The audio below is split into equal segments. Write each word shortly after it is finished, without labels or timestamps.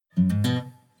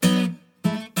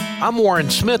I'm Warren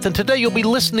Smith, and today you'll be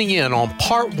listening in on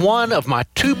part one of my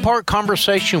two-part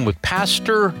conversation with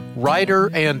pastor, writer,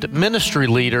 and ministry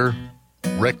leader,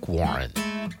 Rick Warren.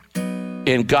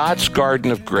 In God's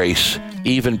garden of grace,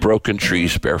 even broken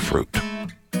trees bear fruit.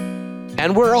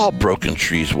 And we're all broken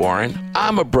trees, Warren.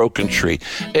 I'm a broken tree.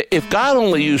 If God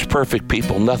only used perfect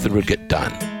people, nothing would get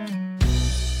done.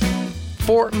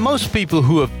 For most people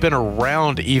who have been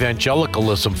around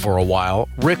evangelicalism for a while,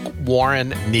 Rick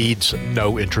Warren needs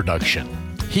no introduction.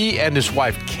 He and his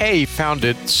wife, Kay,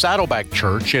 founded Saddleback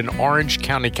Church in Orange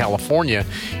County, California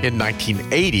in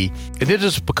 1980, and it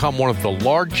has become one of the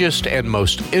largest and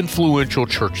most influential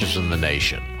churches in the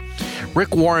nation.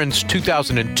 Rick Warren's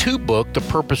 2002 book, The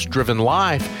Purpose-Driven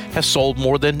Life, has sold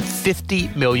more than 50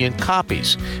 million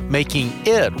copies, making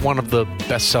it one of the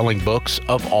best-selling books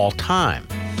of all time.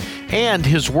 And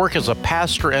his work as a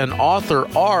pastor and author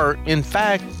are, in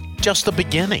fact, just the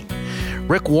beginning.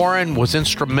 Rick Warren was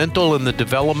instrumental in the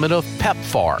development of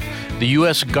PEPFAR, the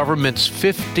U.S. government's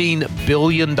 $15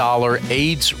 billion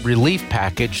AIDS relief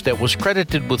package that was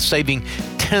credited with saving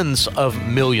tens of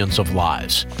millions of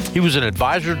lives. He was an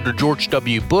advisor to George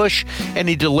W. Bush, and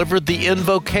he delivered the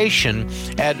invocation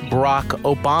at Barack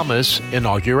Obama's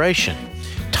inauguration.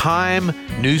 Time,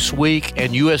 Newsweek,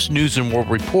 and U.S. News & World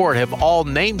Report have all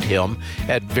named him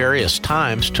at various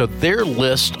times to their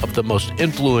list of the most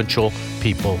influential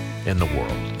people in the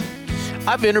world.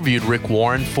 I've interviewed Rick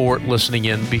Warren for Listening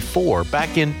In before,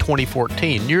 back in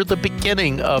 2014, near the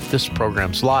beginning of this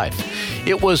program's life.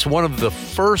 It was one of the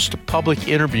first public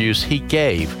interviews he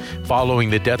gave following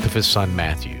the death of his son,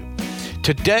 Matthew.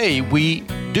 Today, we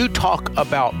do talk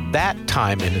about that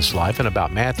time in his life and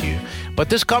about Matthew, but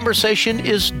this conversation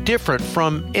is different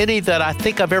from any that I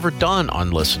think I've ever done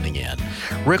on Listening In.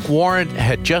 Rick Warren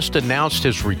had just announced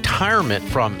his retirement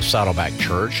from Saddleback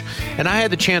Church, and I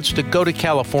had the chance to go to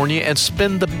California and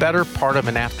spend the better part of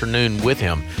an afternoon with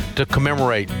him to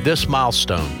commemorate this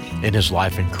milestone in his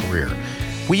life and career.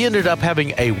 We ended up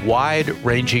having a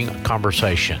wide-ranging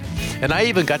conversation, and I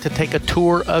even got to take a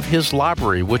tour of his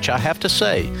library, which I have to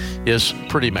say is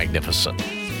pretty magnificent.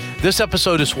 This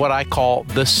episode is what I call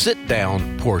the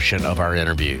sit-down portion of our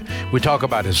interview. We talk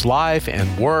about his life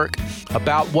and work,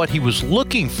 about what he was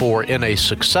looking for in a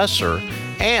successor,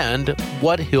 and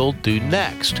what he'll do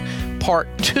next. Part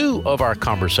two of our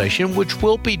conversation, which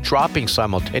we'll be dropping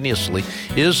simultaneously,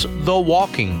 is the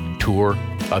walking tour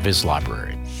of his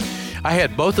library. I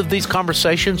had both of these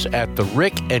conversations at the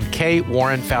Rick and Kay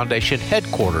Warren Foundation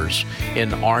headquarters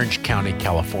in Orange County,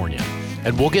 California.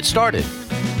 And we'll get started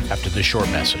after this short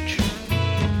message.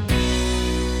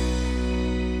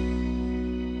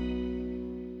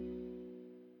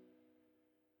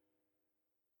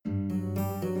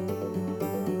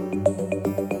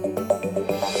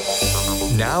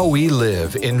 Now We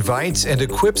Live invites and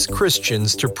equips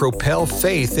Christians to propel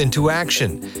faith into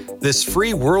action. This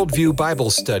free worldview Bible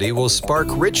study will spark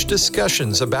rich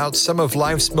discussions about some of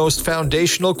life's most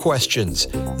foundational questions.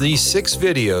 These 6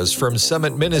 videos from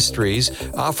Summit Ministries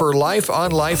offer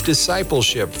life-on-life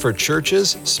discipleship for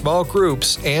churches, small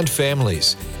groups, and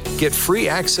families. Get free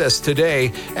access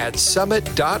today at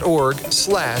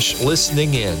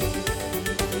summit.org/listeningin.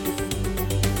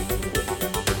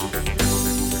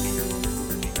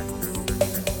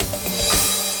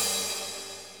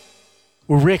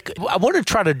 Well, Rick, I want to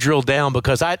try to drill down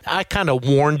because I kind of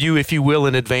warned you, if you will,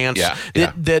 in advance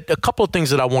that a couple of things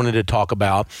that I wanted to talk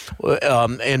about.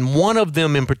 And one of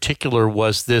them in particular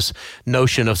was this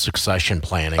notion of succession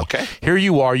planning. Okay. Here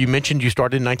you are. You mentioned you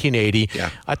started in 1980.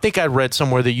 Yeah. I think I read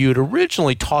somewhere that you had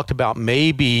originally talked about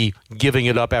maybe giving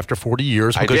it up after 40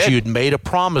 years because you had made a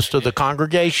promise to the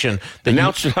congregation.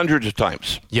 Announced it hundreds of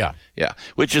times. Yeah. Yeah,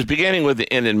 which is beginning with the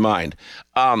end in mind.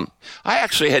 I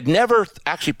actually had never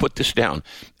actually put this down.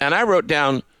 And I wrote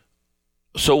down,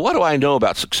 so what do I know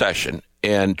about succession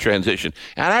and transition?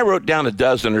 And I wrote down a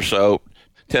dozen or so,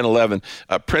 10, 11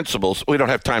 principles. We don't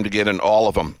have time to get into all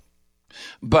of them.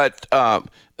 But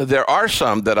there are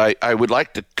some that I would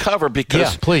like to cover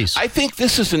because please. I think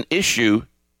this is an issue.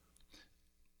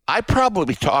 I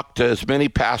probably talk to as many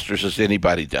pastors as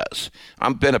anybody does.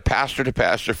 I've been a pastor to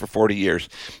pastor for 40 years.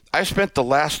 I spent the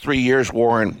last 3 years,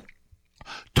 Warren,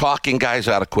 talking guys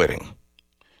out of quitting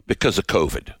because of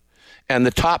COVID. And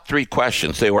the top 3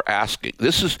 questions they were asking,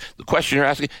 this is the question you're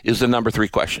asking, is the number 3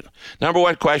 question. Number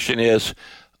 1 question is,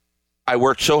 I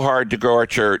worked so hard to grow our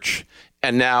church,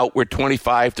 and now we're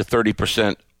 25 to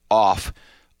 30% off.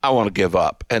 I want to give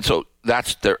up. And so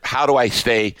that's how do I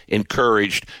stay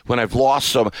encouraged when I've lost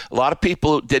some? A lot of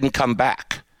people didn't come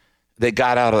back. they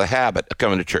got out of the habit of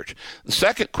coming to church. The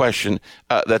second question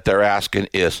that they're asking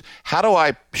is, how do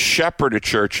I shepherd a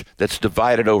church that's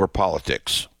divided over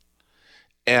politics?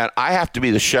 And I have to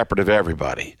be the shepherd of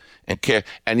everybody, and care.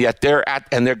 And yet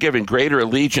they're giving greater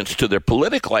allegiance to their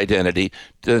political identity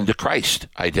than to Christ's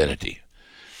identity.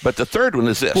 But the third one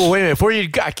is this. Well, wait a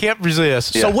minute. I can't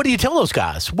resist. Yeah. So what do you tell those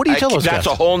guys? What do you tell those guys? That's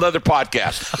a whole nother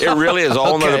podcast. It really is a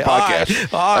whole nother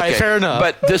podcast. All right, fair enough.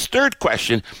 But this third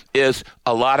question is,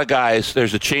 a lot of guys,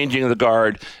 there's a changing of the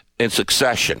guard in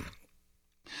succession.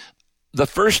 The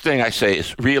first thing I say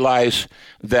is realize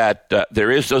that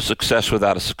there is no success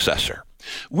without a successor.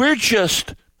 We're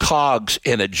just cogs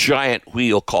in a giant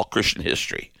wheel called Christian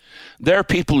history. There are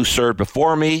people who served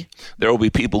before me. There will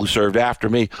be people who served after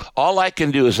me. All I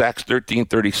can do is Acts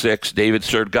 13:36. David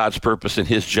served God's purpose in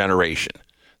his generation.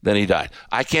 Then he died.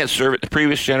 I can't serve it in the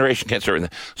previous generation, can't serve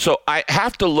it. So I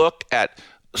have to look at,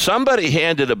 somebody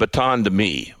handed a baton to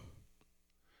me,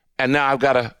 and now I've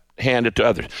got to hand it to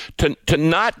others. To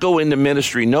not go into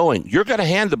ministry knowing you're going to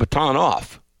hand the baton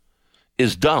off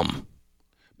is dumb.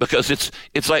 Because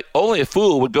it's like only a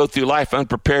fool would go through life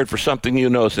unprepared for something you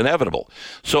know is inevitable.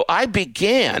 So I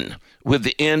began with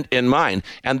the end in mind.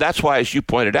 And that's why, as you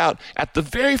pointed out, at the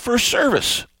very first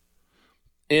service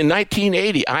in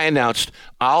 1980, I announced,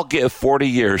 I'll give 40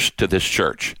 years to this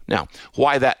church. Now,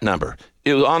 why that number?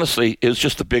 It was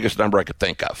just the biggest number I could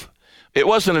think of. It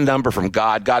wasn't a number from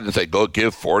God. God didn't say, go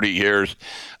give 40 years.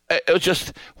 It was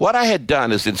just, what I had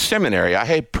done is in seminary, I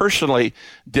had personally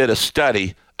did a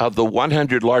study of the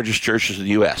 100 largest churches in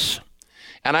the U.S.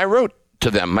 And I wrote to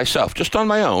them myself, just on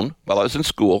my own, while I was in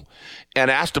school,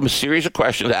 and asked them a series of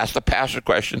questions, asked the pastor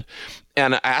questions,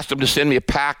 and I asked them to send me a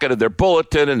packet of their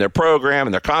bulletin and their program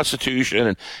and their constitution.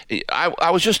 And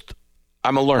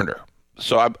I'm a learner.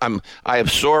 So I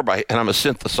absorb, and I'm a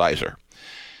synthesizer.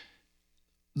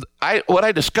 What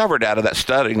I discovered out of that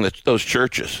studying those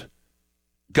churches,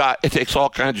 it takes all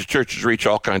kinds of churches to reach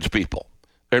all kinds of people.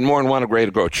 And more than one way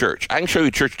to grow a church. I can show you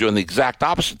a church doing the exact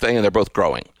opposite thing, and they're both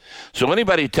growing. So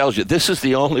anybody who tells you this is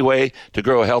the only way to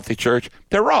grow a healthy church,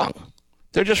 they're wrong.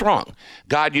 They're just wrong.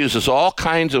 God uses all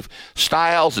kinds of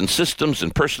styles and systems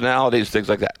and personalities, things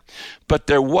like that. But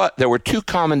there were two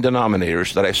common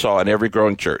denominators that I saw in every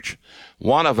growing church.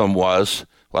 One of them was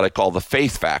what I call the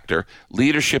faith factor,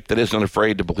 leadership that isn't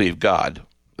afraid to believe God.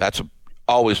 That's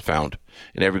always found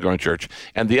in every growing church.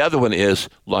 And the other one is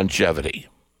longevity.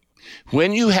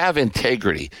 When you have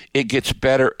integrity, it gets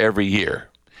better every year.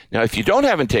 Now, if you don't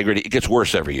have integrity, it gets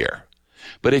worse every year.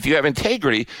 But if you have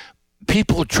integrity,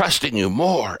 people are trusting you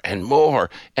more and more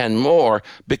and more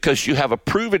because you have a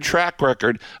proven track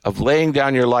record of laying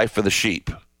down your life for the sheep.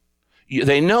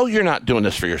 They know you're not doing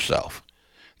this for yourself.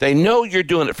 They know you're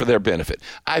doing it for their benefit.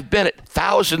 I've been at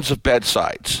thousands of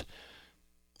bedsides,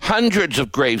 hundreds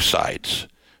of gravesides,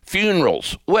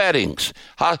 funerals, weddings.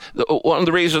 One of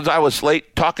the reasons I was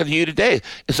late talking to you today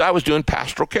is I was doing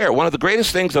pastoral care. One of the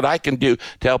greatest things that I can do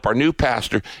to help our new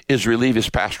pastor is relieve his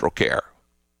pastoral care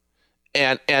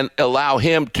and allow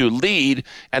him to lead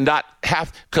and not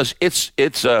have, because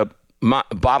it's a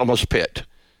bottomless pit.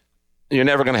 You're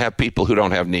never going to have people who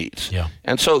don't have needs. Yeah.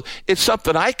 And so it's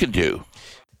something I can do.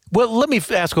 Well, let me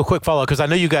ask a quick follow-up, because I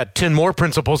know you got 10 more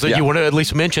principles that you want to at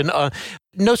least mention.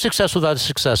 No success without a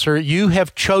successor. You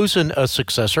have chosen a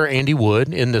successor, Andy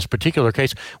Wood, in this particular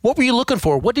case. What were you looking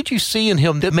for? What did you see in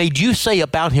him that made you say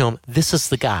about him, this is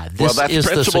the guy, this is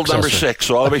the principle successor? Number 6,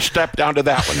 so let me step down to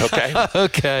that one, okay?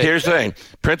 Okay. Here's the thing.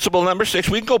 Principle number 6,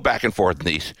 we can go back and forth in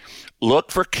these.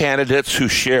 Look for candidates who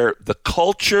share the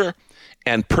culture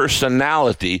and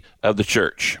personality of the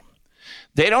church.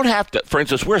 They don't have to, for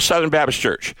instance, we're a Southern Baptist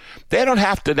church. They don't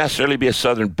have to necessarily be a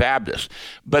Southern Baptist,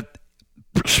 but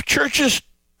churches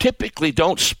typically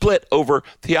don't split over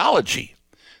theology.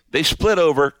 They split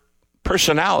over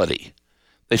personality.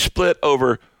 They split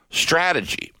over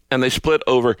strategy, and they split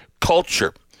over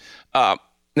culture.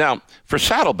 Now, for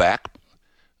Saddleback,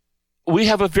 we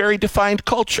have a very defined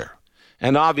culture.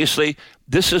 And obviously,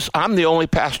 I'm the only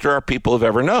pastor our people have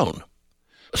ever known.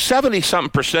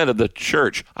 70-something% of the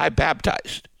church I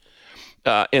baptized.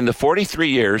 In the 43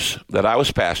 years that I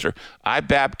was pastor, I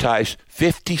baptized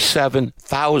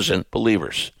 57,000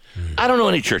 believers. I don't know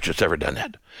any church that's ever done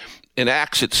that. In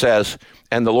Acts it says,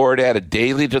 and the Lord added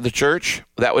daily to the church.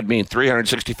 That would mean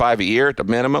 365 a year at the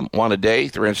minimum, one a day,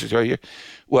 365 a year.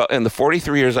 Well, in the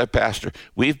 43 years I pastored,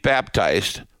 we've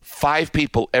baptized 5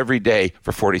 people every day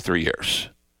for 43 years.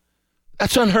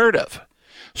 That's unheard of.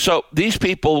 So these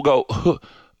people go,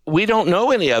 we don't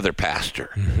know any other pastor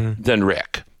than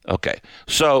Rick. Okay,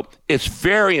 so it's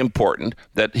very important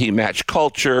that he match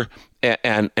culture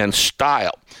and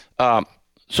style.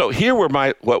 So here were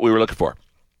what we were looking for.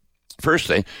 First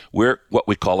thing, we're what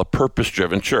we call a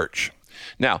purpose-driven church.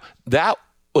 Now, that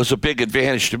was a big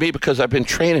advantage to me because I've been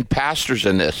training pastors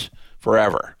in this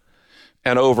forever.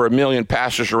 And over 1 million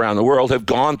pastors around the world have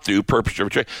gone through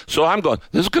purpose-driven training. So I'm going,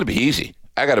 this is going to be easy.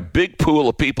 I got a big pool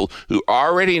of people who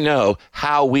already know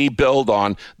how we build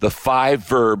on the 5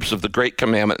 verbs of the Great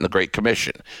Commandment and the Great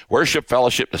Commission: worship,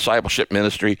 fellowship, discipleship,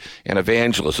 ministry, and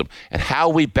evangelism, and how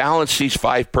we balance these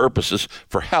 5 purposes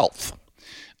for health.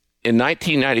 In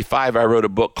 1995, I wrote a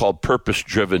book called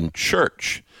Purpose-Driven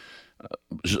Church.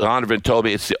 Zondervan told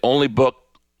me it's the only book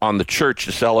on the church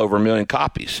to sell over 1 million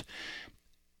copies.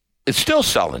 It's still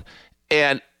selling.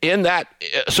 And in that,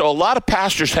 so a lot of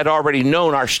pastors had already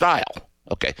known our style.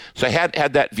 Okay, so I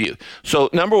had that view. So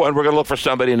number one, we're going to look for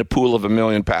somebody in a pool of 1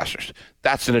 million pastors.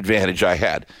 That's an advantage I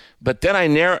had. But then I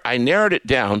narrowed it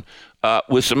down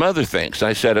with some other things.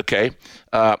 I said, okay,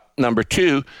 number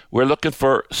 2, we're looking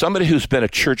for somebody who's been a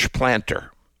church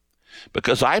planter.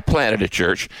 Because I planted a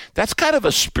church, that's kind of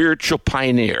a spiritual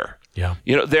pioneer. Yeah.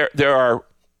 You know, there are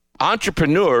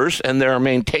entrepreneurs and there are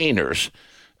maintainers.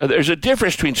 There's a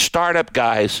difference between startup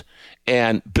guys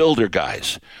and builder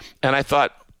guys. And I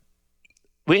thought,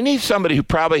 we need somebody who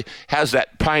probably has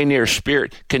that pioneer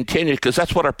spirit continue, because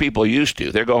that's what our people are used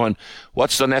to. They're going,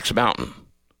 what's the next mountain?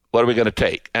 What are we going to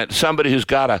take? And somebody who's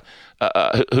got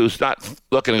who's not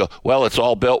looking to go, well, it's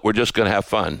all built, we're just going to have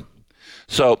fun.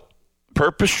 So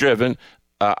purpose-driven,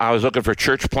 I was looking for a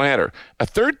church planter. A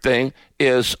third thing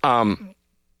is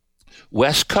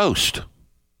West Coast.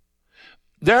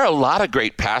 There are a lot of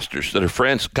great pastors that are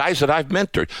friends, guys that I've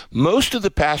mentored. Most of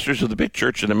the pastors of the big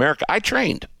church in America, I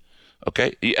trained.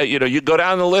 Okay, you know, you go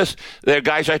down the list, there are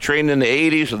guys I trained in the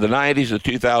 80s or the 90s or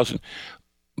 2000.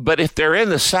 But if they're in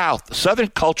the South, Southern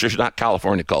culture is not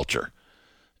California culture.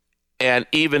 And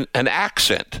even an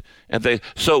accent.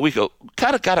 So we go,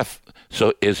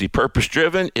 so is he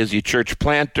purpose-driven? Is he a church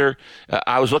planter?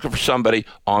 I was looking for somebody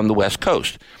on the West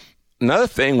Coast. Another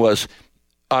thing was,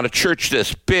 on a church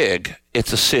this big,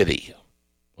 it's a city,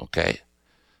 okay?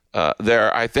 There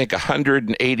are, I think,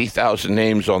 180,000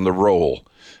 names on the roll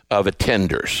of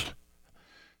attenders.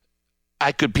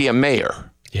 I could be a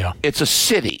mayor. Yeah. It's a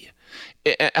city.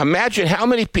 Imagine how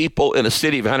many people in a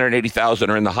city of 180,000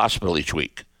 are in the hospital each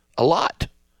week. A lot.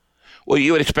 Well,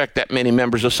 you would expect that many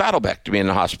members of Saddleback to be in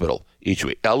the hospital each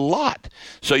week. A lot.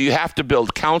 So you have to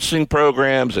build counseling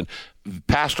programs and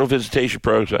pastoral visitation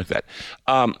programs like that.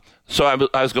 So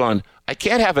I was going, I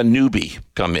can't have a newbie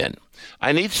come in.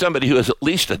 I need somebody who has at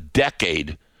least a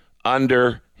decade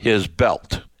under his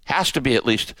belt. Has to be at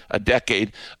least a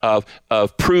decade of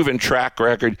proven track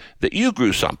record that you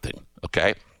grew something,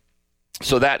 okay?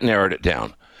 So that narrowed it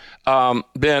down.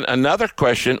 Then another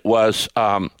question was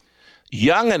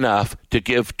young enough to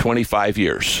give 25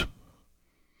 years.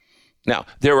 Now,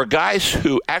 there were guys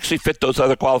who actually fit those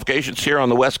other qualifications here on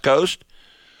the West Coast,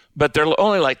 but they're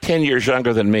only like 10 years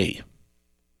younger than me.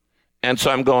 And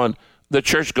so I'm going, the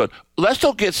church going, let's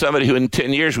don't get somebody who in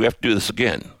 10 years we have to do this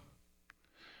again.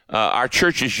 Our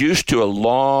church is used to a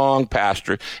long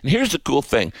pastor. And here's the cool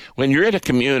thing. When you're in a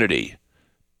community,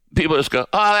 people just go,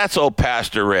 oh, that's old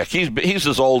Pastor Rick. He's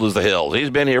as old as the hills. He's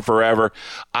been here forever.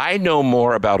 I know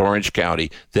more about Orange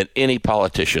County than any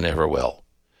politician ever will,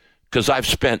 because I've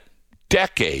spent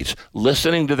decades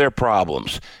listening to their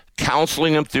problems,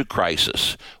 counseling them through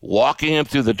crisis, walking them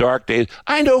through the dark days.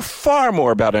 I know far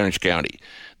more about Orange County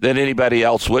than anybody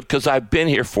else would, because I've been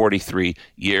here 43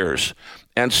 years.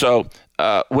 And so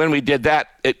when we did that,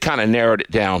 it kind of narrowed it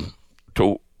down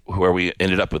to where we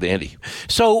ended up with Andy.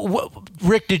 So,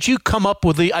 Rick, did you come up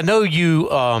with I know you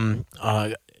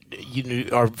you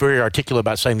are very articulate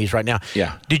about saying these right now.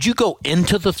 Yeah. Did you go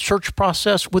into the search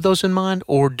process with those in mind,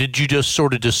 or did you just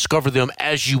sort of discover them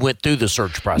as you went through the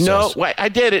search process? No, I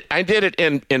did it. I did it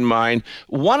in mind.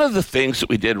 One of the things that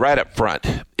we did right up front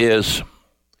is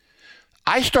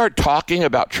I start talking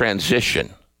about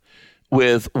transition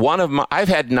with I've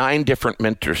had 9 different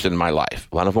mentors in my life.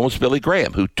 One of them was Billy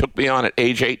Graham, who took me on at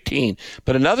age 18.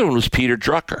 But another one was Peter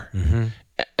Drucker. Mm-hmm.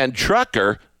 And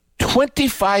Drucker,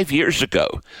 25 years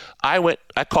ago, I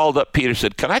called up Peter,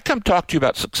 said, can I come talk to you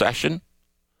about succession?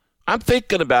 I'm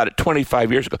thinking about it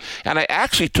 25 years ago. And I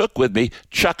actually took with me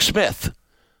Chuck Smith,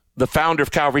 the founder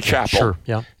of Calvary Chapel. Sure,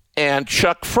 yeah. And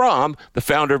Chuck Fromm, the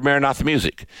founder of Maranatha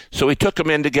Music. So we took them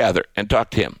in together and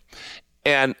talked to him.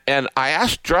 And I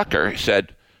asked Drucker, he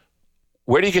said,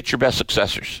 where do you get your best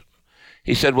successors?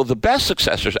 He said, well, the best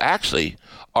successors actually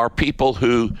are people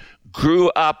who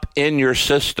grew up in your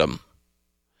system,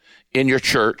 in your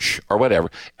church or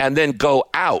whatever, and then go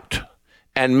out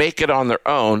and make it on their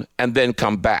own and then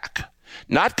come back.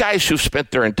 Not guys who've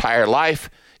spent their entire life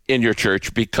in your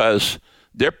church, because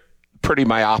they're pretty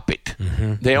myopic.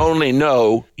 They only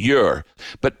know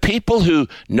but people who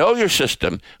know your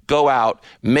system, go out,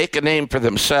 make a name for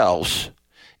themselves.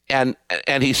 And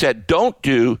he said, don't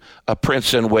do a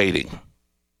prince in waiting.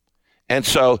 And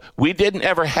so we didn't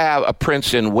ever have a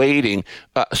prince in waiting.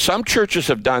 Some churches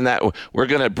have done that. We're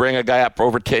going to bring a guy up for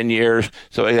over 10 years,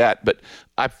 something like that. But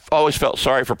I've always felt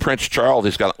sorry for Prince Charles.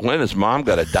 When is mom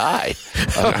going to die?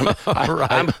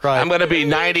 I'm going to be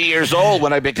 90 years old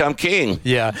when I become king.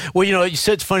 Yeah. Well, you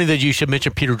said it's funny that you should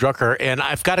mention Peter Drucker. And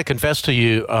I've got to confess to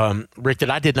you, Rick, that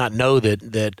I did not know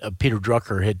that Peter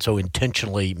Drucker had so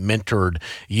intentionally mentored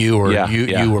you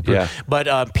you were. Yeah.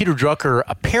 But Peter Drucker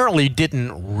apparently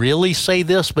didn't really say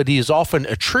this, but he is often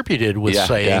attributed with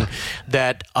saying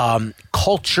that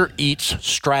culture eats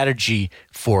strategy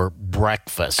for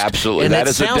breakfast. Absolutely. And that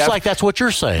sounds like that's what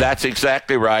you're saying. That's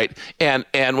exactly right. And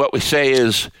what we say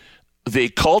is the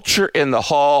culture in the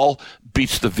hall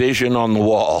beats the vision on the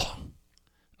wall.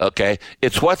 Okay?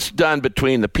 It's what's done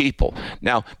between the people.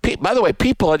 Now, by the way,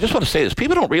 I just want to say this.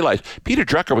 People don't realize Peter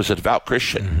Drucker was a devout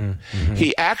Christian.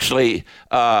 He actually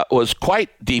was quite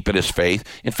deep in his faith.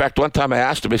 In fact, one time I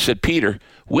asked him, I said, Peter,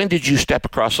 when did you step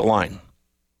across the line?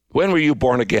 When were you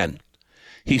born again?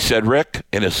 He said, Rick,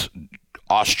 in his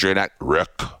Austrian accent,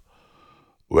 Rick,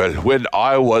 well, when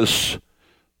I was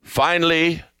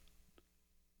finally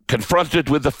confronted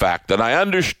with the fact that I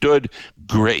understood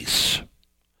grace,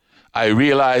 I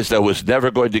realized I was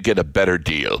never going to get a better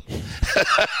deal.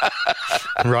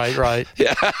 Right.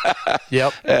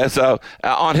 Yep. And so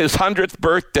on his 100th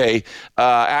birthday,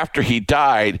 after he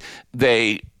died,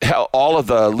 all of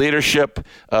the leadership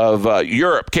of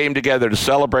Europe came together to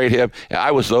celebrate him.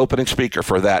 I was the opening speaker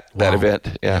for that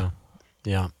event.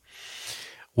 Yeah.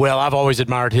 Well, I've always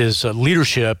admired his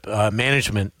leadership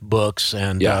management books,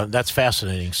 and that's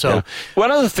fascinating. So,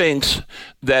 one of the things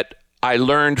that I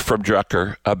learned from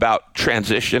Drucker about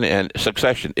transition and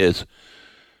succession is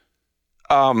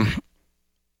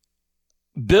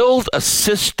build a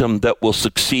system that will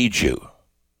succeed you.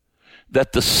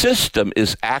 That the system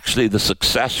is actually the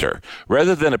successor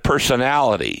rather than a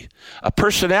personality. A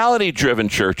personality-driven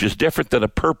church is different than a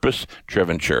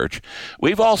purpose-driven church.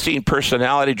 We've all seen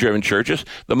personality-driven churches.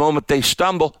 The moment they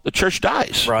stumble, the church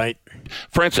dies. Right.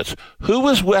 For instance, who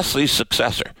was Wesley's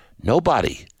successor?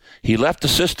 Nobody. He left a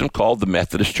system called the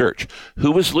Methodist Church.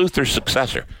 Who was Luther's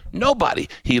successor? Nobody.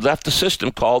 He left a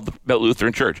system called the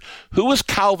Lutheran Church. Who was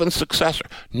Calvin's successor?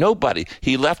 Nobody.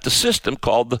 He left a system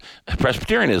called the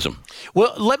Presbyterianism.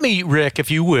 Well, let me, Rick,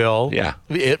 if you will,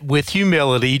 with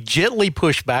humility, gently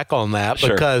push back on that,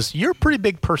 because you're a pretty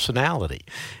big personality.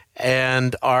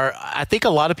 And I think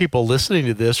a lot of people listening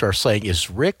to this are saying,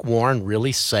 is Rick Warren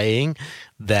really saying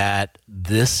that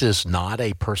this is not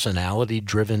a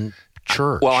personality-driven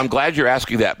church? Well, I'm glad you're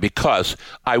asking that, because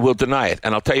I will deny it,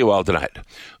 and I'll tell you why I'll deny it.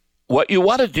 What you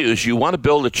want to do is you want to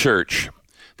build a church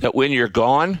that when you're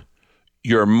gone,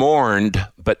 you're mourned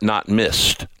but not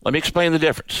missed. Let me explain the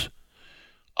difference.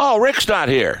 Oh, Rick's not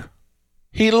here.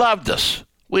 He loved us.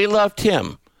 We loved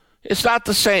him. It's not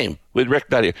the same with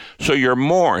Rick not here. So you're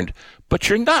mourned, but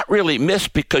you're not really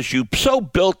missed, because you so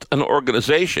built an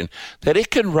organization that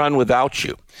it can run without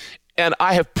you. And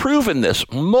I have proven this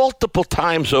multiple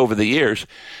times over the years,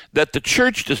 that the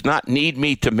church does not need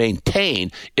me to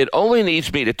maintain. It only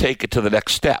needs me to take it to the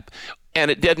next step. And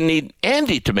it doesn't need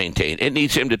Andy to maintain. It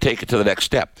needs him to take it to the next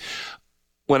step.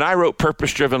 When I wrote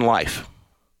Purpose Driven Life,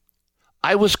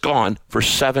 I was gone for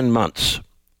 7 months.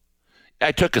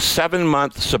 I took a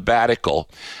 7-month sabbatical,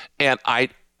 and I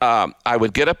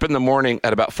would get up in the morning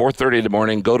at about 4:30 in the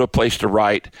morning, go to a place to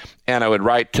write, and I would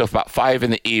write till about 5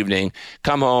 in the evening,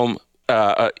 come home,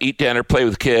 eat dinner, play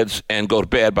with kids, and go to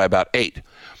bed by about 8.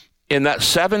 In that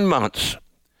 7 months,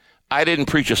 I didn't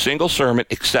preach a single sermon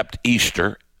except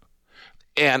Easter,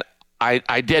 and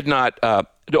I did not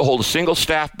hold a single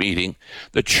staff meeting.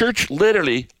 The church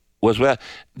literally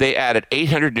they added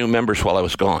 800 new members while I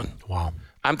was gone. Wow.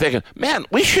 I'm thinking, man,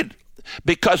 we should...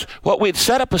 Because what we'd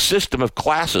set up a system of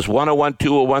classes, 101,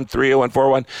 201, 301,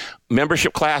 401,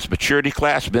 membership class, maturity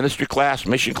class, ministry class,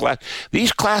 mission class.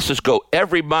 These classes go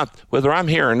every month, whether I'm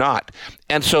here or not.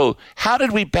 And so how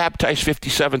did we baptize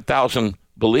 57,000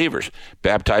 believers?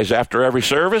 Baptize after every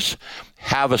service?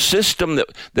 Have a system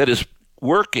that is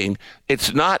working.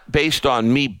 It's not based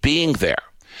on me being there.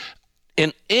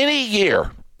 In any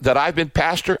year that I've been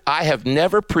pastor, I have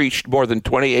never preached more than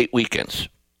 28 weekends.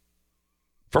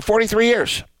 For 43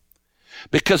 years,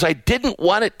 because I didn't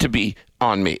want it to be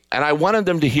on me, and I wanted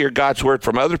them to hear God's word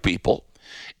from other people,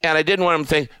 and I didn't want them to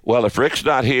think, well, if Rick's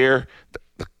not here,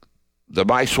 the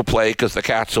mice will play because the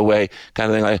cat's away, kind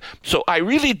of thing like that. So I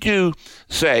really do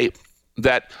say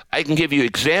that I can give you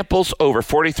examples over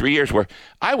 43 years where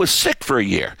I was sick for a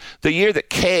year. The year that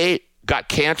Kay got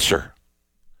cancer,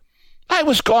 I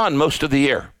was gone most of the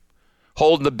year,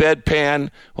 holding the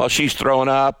bedpan while she's throwing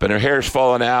up and her hair's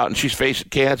falling out and she's facing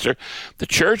cancer. The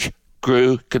church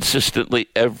grew consistently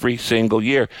every single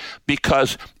year,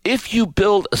 because if you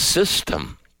build a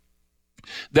system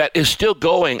that is still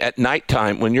going at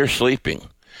nighttime when you're sleeping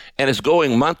and is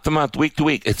going month to month, week to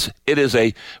week, it is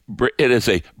a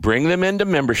bring them into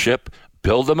membership,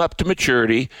 build them up to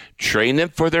maturity, train them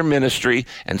for their ministry,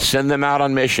 and send them out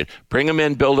on mission. Bring them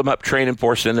in, build them up, train them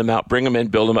for, send them out. Bring them in,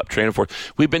 build them up, train them for.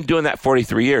 We've been doing that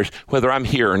 43 years, whether I'm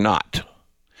here or not.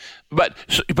 But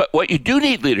what you do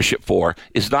need leadership for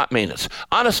is not maintenance.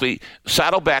 Honestly,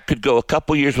 Saddleback could go a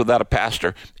couple years without a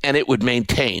pastor, and it would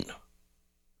maintain.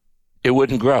 It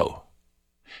wouldn't grow.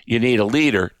 You need a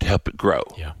leader to help it grow.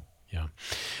 Yeah.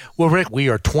 Well, Rick, we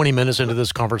are 20 minutes into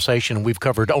this conversation, and we've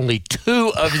covered only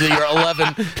 2 of your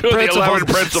 11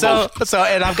 principles. So,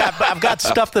 and I've got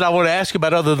stuff that I want to ask you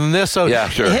about other than this. So, yeah,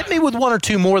 sure. Hit me with 1 or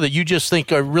 2 more that you just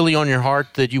think are really on your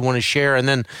heart that you want to share, and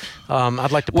then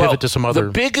I'd like to pivot to some other.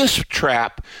 The biggest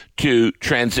trap to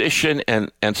transition and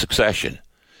succession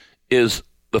is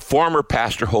the former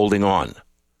pastor holding on.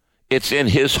 It's in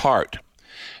his heart.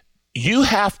 You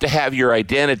have to have your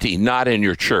identity not in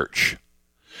your church.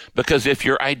 Because if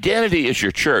your identity is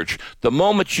your church, the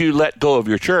moment you let go of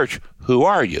your church, who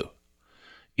are you?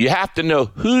 You have to know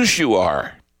whose you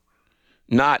are,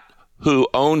 not who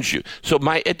owns you. So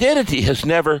my identity has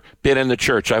never been in the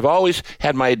church. I've always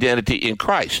had my identity in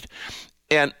Christ.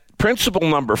 And principle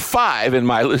number 5 in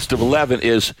my list of 11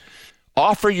 is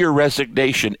offer your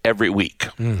resignation every week.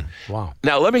 Wow.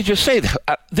 Now, let me just say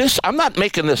this, I'm not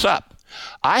making this up.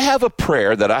 I have a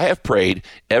prayer that I have prayed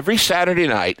every Saturday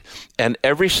night and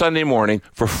every Sunday morning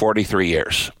for 43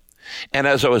 years. And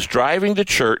as I was driving to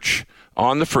church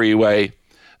on the freeway,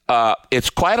 it's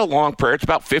quite a long prayer. It's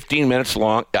about 15 minutes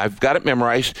long. I've got it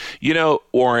memorized. You know,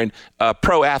 Warren,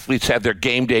 pro athletes have their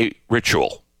game day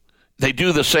ritual. They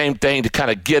do the same thing to kind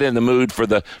of get in the mood for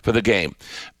the game.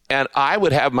 And I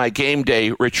would have my game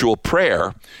day ritual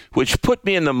prayer, which put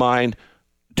me in the mind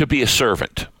to be a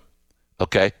servant.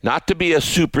 Okay, not to be a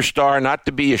superstar, not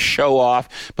to be a show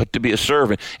off, but to be a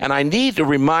servant. And I need to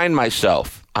remind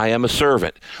myself I am a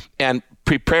servant and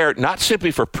prepare not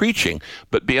simply for preaching,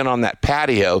 but being on that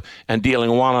patio and dealing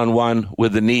one-on-one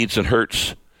with the needs and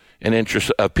hurts and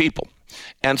interests of people.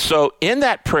 And so in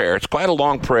that prayer, it's quite a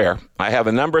long prayer. I have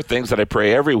a number of things that I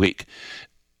pray every week,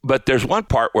 but there's one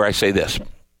part where I say this: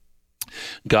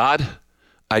 God,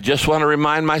 I just want to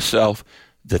remind myself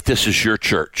that this is your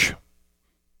church.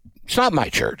 It's not my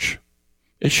church.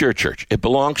 It's your church. It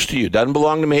belongs to you. It doesn't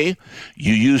belong to me.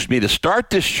 You used me to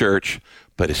start this church,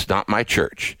 but it's not my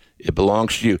church. It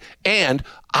belongs to you. And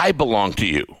I belong to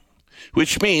you,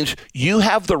 which means you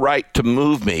have the right to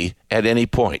move me at any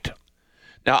point.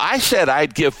 Now, I said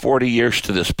I'd give 40 years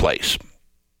to this place,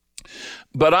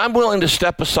 but I'm willing to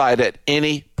step aside at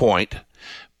any point.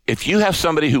 If you have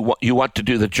somebody who you want to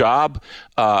do the job,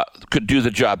 could do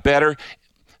the job better,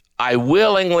 I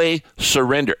willingly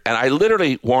surrender. And I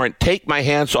literally, Warren, take my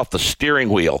hands off the steering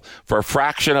wheel for a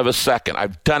fraction of a second.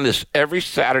 I've done this every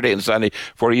Saturday and Sunday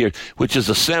for 40 years, which is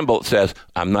a symbol that says,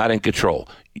 I'm not in control.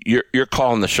 You're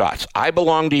calling the shots. I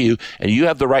belong to you, and you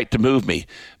have the right to move me.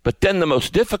 But then the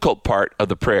most difficult part of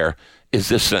the prayer is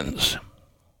this sentence: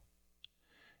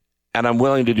 and I'm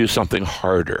willing to do something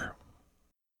harder.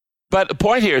 But the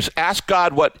point here is ask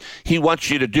God what he wants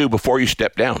you to do before you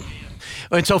step down.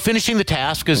 And so finishing the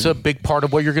task is a big part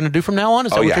of what you're going to do from now on?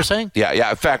 Is that what you're saying? Yeah.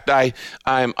 In fact,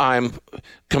 I'm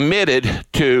committed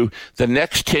to the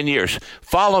next 10 years.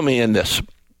 Follow me in this.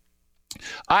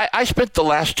 I spent the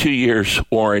last 2 years,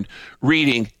 Warren,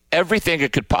 reading everything I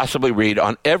could possibly read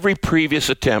on every previous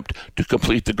attempt to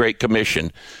complete the Great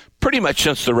Commission, pretty much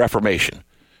since the Reformation,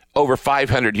 over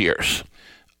 500 years.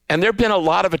 And there have been a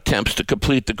lot of attempts to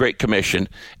complete the Great Commission.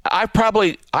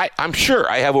 I'm sure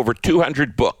I have over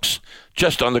 200 books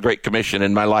just on the Great Commission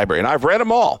in my library, and I've read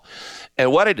them all.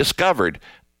 And what I discovered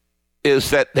is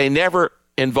that they never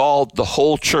involved the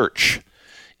whole church.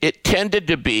 It tended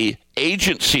to be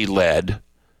agency-led,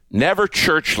 never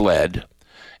church-led.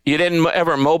 You didn't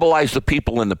ever mobilize the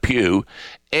people in the pew,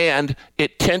 and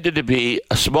it tended to be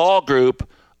a small group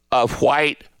of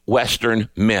white Western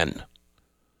men.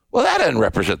 Well, that doesn't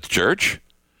represent the church.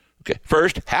 Okay,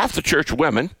 first, half the church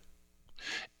women,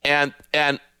 and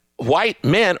white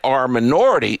men are a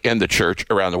minority in the church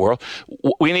around the world.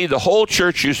 We need the whole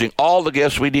church using all the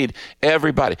gifts. We need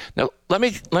everybody. Now, let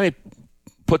me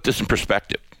put this in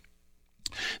perspective.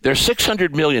 There are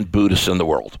 600 million Buddhists in the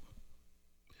world.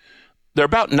 There are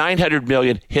about 900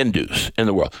 million Hindus in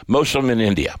the world, most of them in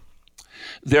India.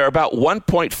 There are about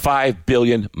 1.5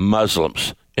 billion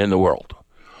Muslims in the world.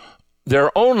 There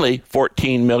are only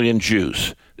 14 million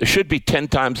Jews. There should be 10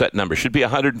 times that number. It should be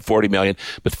 140 million,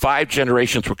 but 5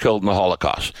 generations were killed in the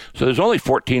Holocaust. So there's only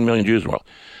 14 million Jews in the world.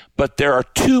 But there are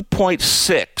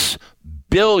 2.6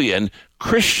 billion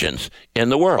Christians in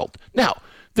the world. Now,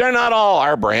 they're not all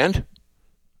our brand.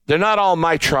 They're not all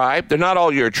my tribe. They're not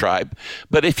all your tribe.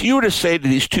 But if you were to say to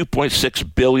these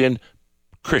 2.6 billion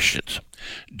Christians,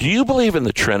 do you believe in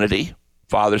the Trinity,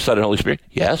 Father, Son, and Holy Spirit?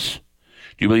 Yes.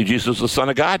 Do you believe Jesus was the Son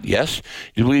of God? Yes. Do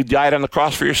you believe he died on the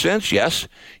cross for your sins? Yes. Do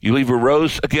you believe he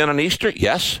rose again on Easter?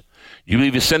 Yes. Do you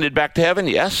believe he ascended back to heaven?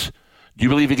 Yes. Do you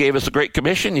believe he gave us the Great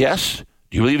Commission? Yes.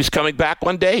 Do you believe he's coming back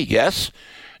one day? Yes.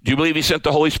 Do you believe he sent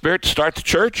the Holy Spirit to start the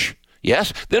church?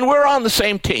 Yes. Then we're on the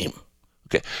same team.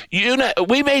 Okay.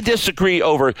 We may disagree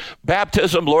over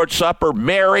baptism, Lord's Supper,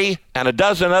 Mary, and a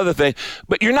dozen other things,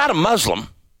 but you're not a Muslim.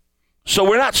 So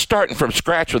we're not starting from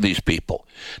scratch with these people.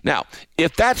 Now,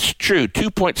 if that's true,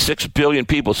 2.6 billion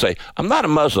people say, I'm not a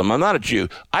Muslim, I'm not a Jew.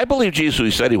 I believe Jesus who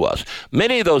he said he was.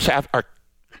 Many of those are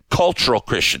cultural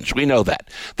Christians. We know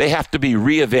that. They have to be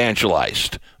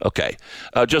re-evangelized. Okay.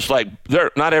 Just like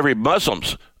not every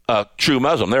Muslim's true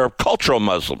Muslim. There are cultural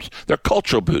Muslims. They're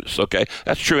cultural Buddhists, okay?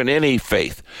 That's true in any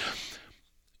faith.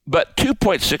 But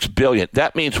 2.6 billion,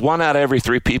 that means 1 out of every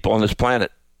 3 people on this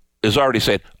planet is already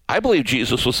saying, I believe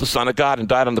Jesus was the Son of God and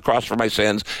died on the cross for my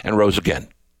sins and rose again.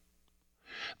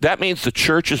 That means the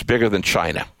church is bigger than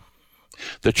China.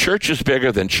 The church is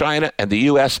bigger than China and the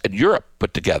U.S. and Europe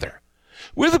put together.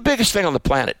 We're the biggest thing on the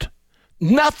planet.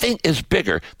 Nothing is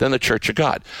bigger than the Church of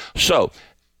God. So,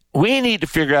 we need to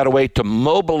figure out a way to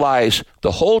mobilize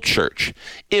the whole church.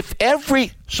 If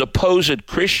every supposed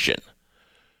Christian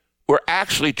were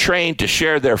actually trained to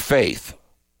share their faith,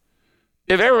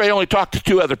 if everybody only talked to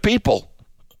 2 other people,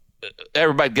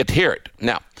 everybody'd get to hear it.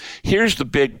 Now, here's the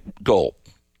big goal.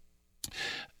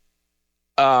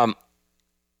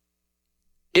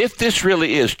 If this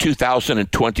really is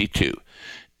 2022,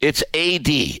 it's AD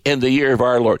in the year of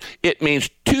our Lord. It means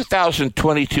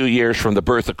 2022 years from the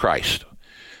birth of Christ.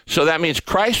 So that means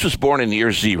Christ was born in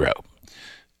year 0.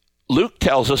 Luke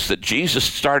tells us that Jesus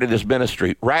started his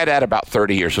ministry right at about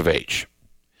 30 years of age.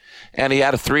 And he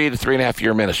had a 3 to 3.5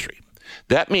 year ministry.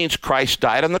 That means Christ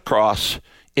died on the cross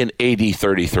in AD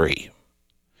 33.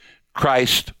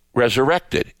 Christ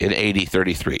resurrected in AD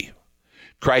 33.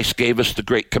 Christ gave us the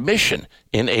Great Commission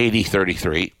in AD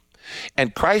 33.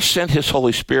 And Christ sent his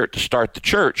Holy Spirit to start the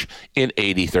church in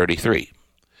AD 33.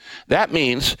 That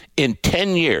means in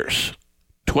 10 years,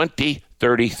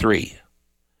 2033.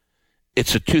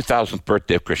 It's the 2000th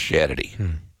birthday of Christianity.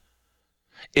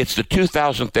 It's the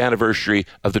 2000th anniversary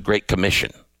of the Great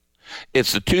Commission.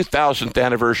 It's the 2000th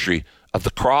anniversary of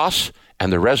the cross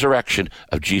and the resurrection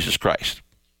of Jesus Christ.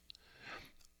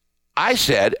 I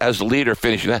said, as the leader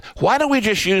finishing that, why don't we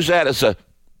just use that as a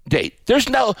date? There's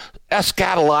no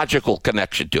eschatological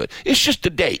connection to it. It's just a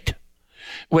date.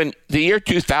 When the year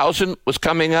 2000 was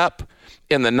coming up,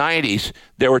 in the 90s,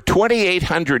 there were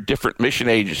 2,800 different mission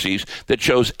agencies that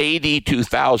chose AD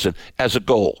 2000 as a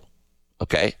goal,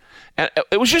 okay? And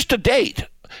it was just a date.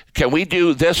 Can we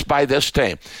do this by this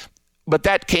time? But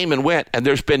that came and went, and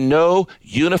there's been no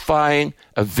unifying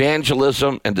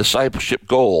evangelism and discipleship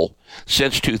goal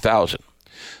since 2000.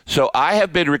 So I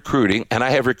have been recruiting, and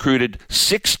I have recruited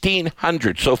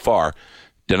 1,600 so far,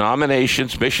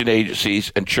 denominations, mission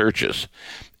agencies, and churches.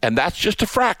 And that's just a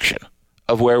fraction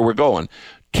of where we're going,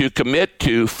 to commit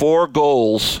to 4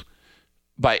 goals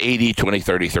by AD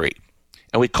 2033.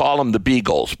 And we call them the B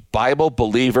goals: Bible,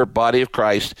 believer, body of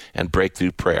Christ, and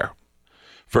breakthrough prayer.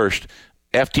 First,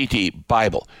 FTT,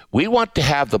 Bible. We want to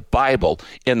have the Bible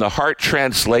in the heart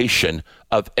translation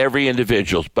of every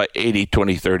individual by AD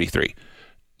 2033.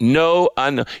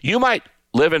 You might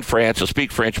live in France and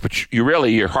speak French, but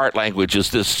your heart language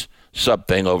is this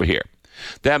sub-thing over here.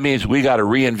 That means we got to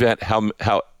reinvent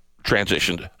how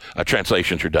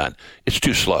translations are done. It's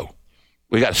too slow.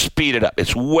 We got to speed it up.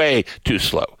 It's way too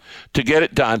slow to get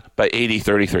it done by AD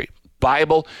 33.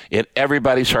 Bible in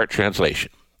everybody's heart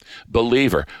translation.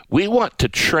 Believer. We want to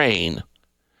train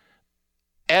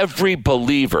every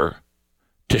believer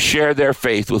to share their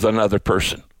faith with another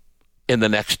person in the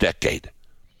next decade.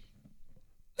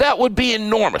 That would be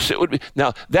enormous. It would be.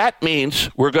 Now, that means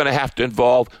we're going to have to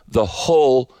involve the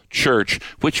whole church,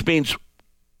 which means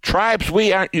tribes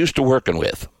we aren't used to working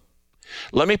with.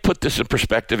 Let me put this in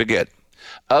perspective again.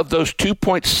 Of those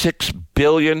 2.6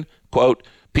 billion, quote,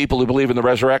 people who believe in the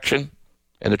resurrection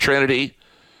and the Trinity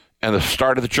and the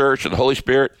start of the church and the Holy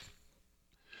Spirit,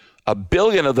 1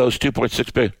 billion of those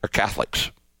 2.6 billion are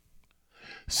Catholics.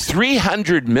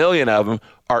 300 million of them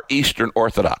are Eastern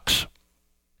Orthodox.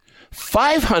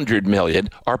 500 million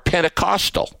are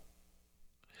Pentecostal.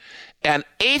 And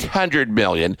 800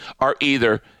 million are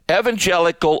either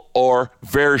evangelical or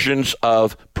versions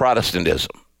of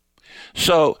Protestantism.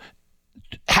 So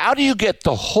how do you get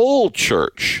the whole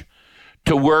church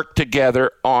to work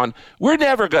together on, we're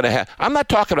never going to have, I'm not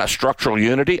talking about structural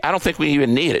unity. I don't think we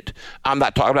even need it. I'm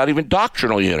not talking about even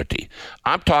doctrinal unity.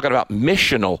 I'm talking about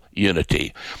missional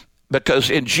unity.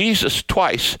 Because in Jesus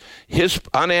twice, his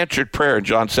unanswered prayer in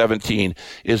John 17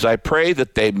 is, I pray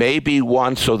that they may be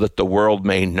one so that the world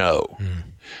may know.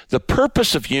 The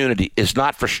purpose of unity is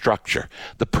not for structure.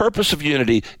 The purpose of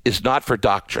unity is not for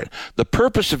doctrine. The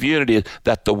purpose of unity is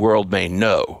that the world may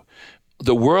know.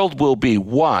 The world will be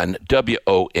one,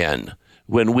 W-O-N,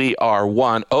 when we are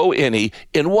one, O-N-E,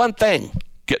 in one thing,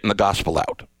 getting the gospel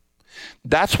out.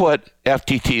 That's what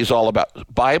FTT is all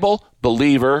about. Bible,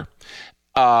 believer,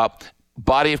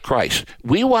 body of Christ.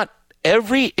 We want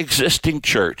every existing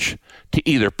church to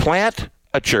either plant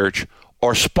a church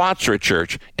or sponsor a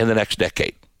church in the next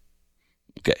decade.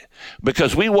 Okay,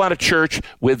 because we want a church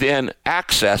within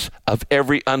access of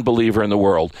every unbeliever in the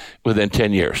world within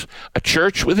 10 years. A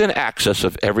church within access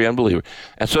of every unbeliever.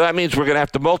 And so that means we're going to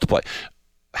have to multiply.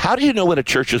 How do you know when a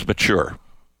church is mature?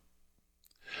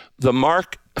 The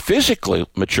mark physical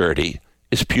maturity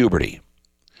is puberty.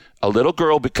 A little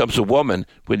girl becomes a woman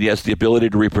when he has the ability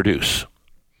to reproduce.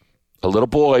 A little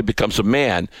boy becomes a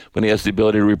man when he has the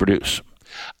ability to reproduce.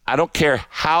 I don't care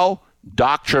how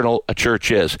doctrinal a church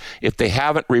is. If they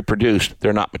haven't reproduced,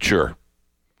 they're not mature.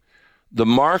 The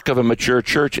mark of a mature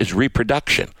church is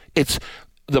reproduction. It's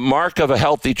the mark of a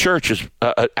healthy church is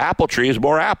an apple tree is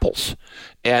more apples.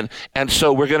 And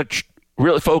so we're going to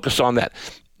really focus on that.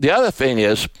 The other thing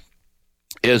is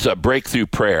a breakthrough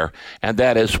prayer, and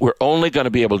that is we're only going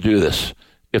to be able to do this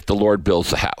if the Lord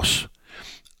builds the house.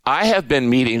 I have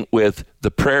been meeting with the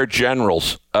prayer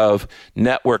generals of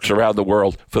networks around the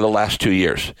world for the last 2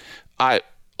 years. I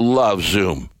love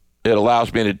Zoom. It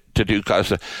allows me to do kind of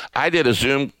stuff. I did a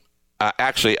Zoom,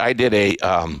 I did a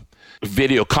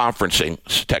video conferencing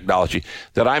technology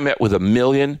that I met with 1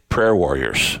 million prayer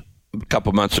warriors a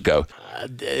couple months ago.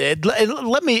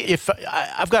 Let me,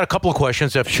 I've got a couple of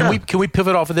questions. Can we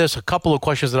pivot off of this? A couple of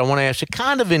questions that I want to ask you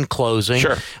kind of in closing.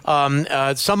 Sure.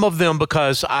 Some of them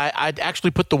because I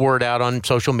actually put the word out on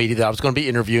social media that I was going to be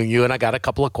interviewing you, and I got a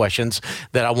couple of questions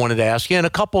that I wanted to ask you, and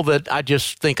a couple that I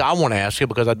just think I want to ask you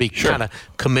because I'd be kind of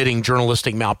committing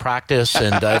journalistic malpractice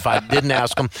and if I didn't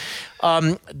ask them.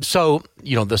 So,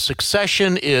 the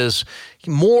succession is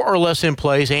more or less in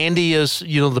place. Andy is,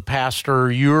 the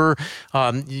pastor. You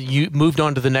moved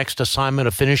on to the next assignment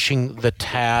of finishing the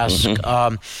task.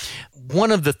 Mm-hmm.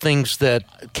 One of the things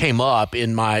that came up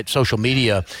in my social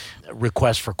media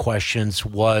request for questions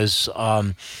was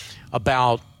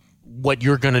about what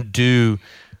you're going to do.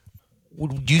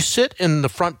 Would you sit in the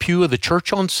front pew of the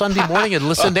church on Sunday morning and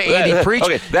listen to Andy preach?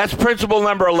 Okay, that's principle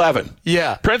number 11.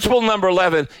 Yeah. Principle number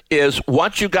 11 is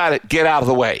once you got it, get out of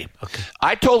the way. Okay.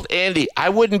 I told Andy I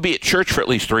wouldn't be at church for at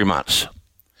least 3 months.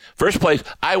 First place,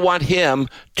 I want him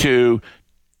to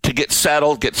get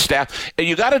settled, get staffed. And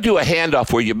you got to do a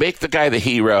handoff where you make the guy the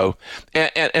hero.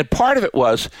 And part of it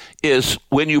is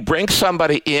when you bring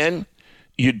somebody in,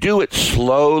 you do it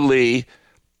slowly.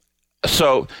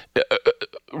 So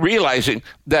realizing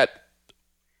that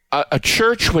a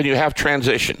church, when you have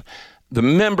transition, the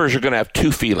members are going to have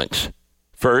two feelings.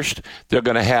 First, they're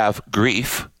going to have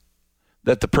grief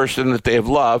that the person that they have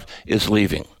loved is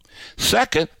leaving.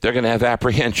 Second, they're going to have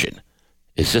apprehension.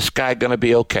 Is this guy going to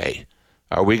be okay?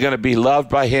 Are we going to be loved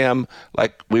by him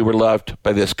like we were loved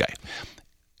by this guy?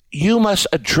 You must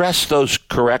address those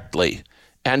correctly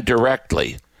and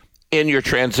directly in your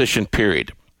transition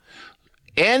period.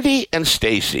 Andy and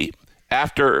Stacy,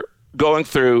 after going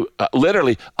through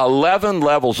literally 11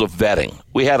 levels of vetting.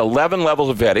 We had 11 levels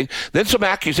of vetting. Then some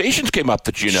accusations came up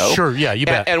that you know. Sure, yeah, you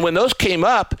bet. And when those came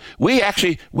up, we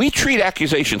treat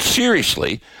accusations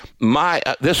seriously.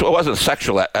 This wasn't a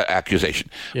sexual accusation.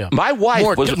 Yeah. My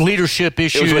wife was leadership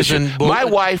issues. My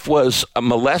wife was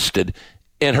molested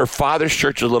in her father's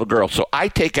church as a little girl. So I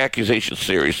take accusations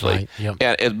seriously. Right, yep.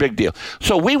 And it's a big deal.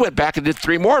 So we went back and did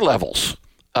 3 more levels.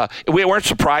 We weren't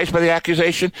surprised by the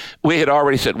accusation. We had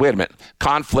already said, wait a minute,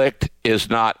 conflict is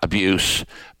not abuse.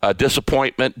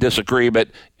 Disappointment,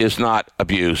 disagreement is not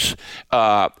abuse.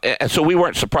 And so we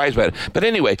weren't surprised by it. But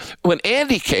anyway, when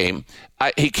Andy came,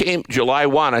 he came July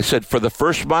 1. I said, for the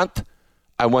first month,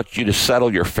 I want you to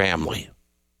settle your family.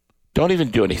 Don't even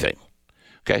do anything.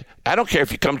 Okay, I don't care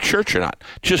if you come to church or not.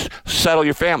 Just settle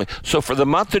your family. So for the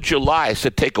month of July, I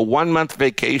said take a 1-month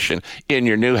vacation in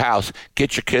your new house.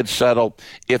 Get your kids settled.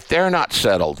 If they're not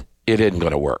settled, it isn't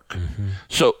going to work. Mm-hmm.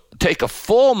 So take a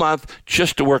full month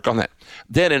just to work on that.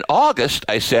 Then in August,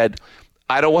 I said,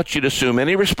 I don't want you to assume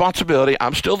any responsibility.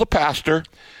 I'm still the pastor,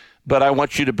 but I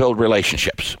want you to build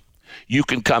relationships. You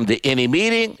can come to any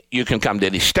meeting. You can come to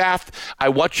any staff. I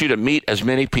want you to meet as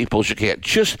many people as you can.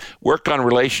 Just work on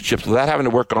relationships without having to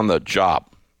work on the job.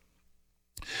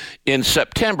 In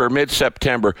September,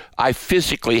 mid-September, I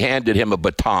physically handed him a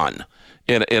baton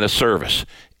in a service.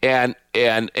 And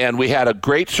we had a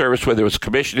great service where there was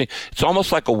commissioning. It's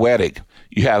almost like a wedding.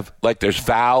 You have, like, there's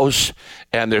vows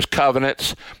and there's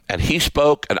covenants, and he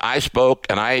spoke and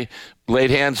I laid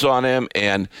hands on him,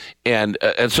 and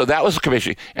so that was the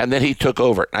commissioning. And then he took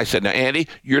over it. And I said, now, Andy,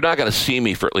 you're not going to see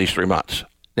me for at least 3 months.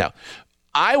 Now,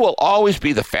 I will always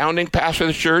be the founding pastor of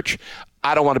the church.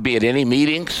 I don't want to be at any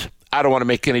meetings. I don't want to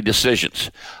make any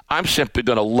decisions. I'm simply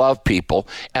going to love people,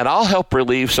 and I'll help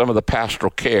relieve some of the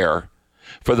pastoral care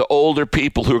for the older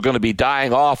people who are going to be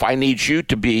dying off. I need you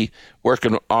to be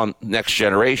working on next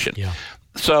generation. Yeah.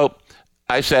 So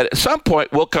I said, at some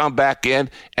point, we'll come back in,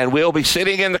 and we'll be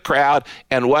sitting in the crowd,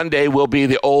 and one day we'll be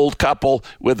the old couple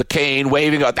with the cane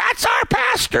waving, oh, that's our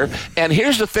pastor. And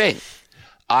here's the thing.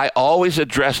 I always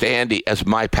addressed Andy as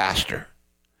my pastor.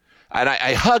 And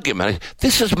I hug him, and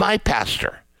this is my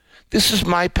pastor. This is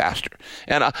my pastor.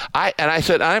 And I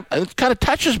said, it kind of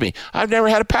touches me. I've never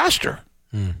had a pastor.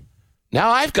 Now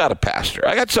I've got a pastor.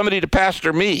 I got somebody to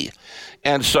pastor me.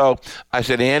 And so I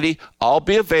said, Andy, I'll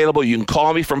be available. You can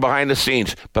call me from behind the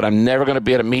scenes, but I'm never going to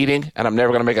be at a meeting, and I'm never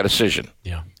going to make a decision.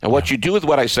 Yeah. And what you do with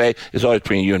what I say is always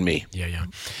between you and me. Yeah.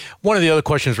 One of the other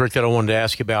questions, Rick, that I wanted to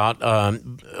ask you about,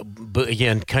 but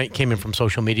again, came in from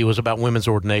social media, was about women's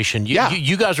ordination.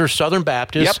 You guys are Southern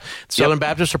Baptists. Yep. Southern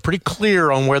Baptists are pretty clear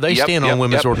on where they stand on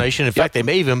women's ordination. In fact, they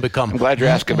may even become I'm glad you're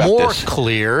asking about more this.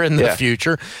 Clear in the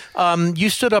future. You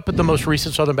stood up at the most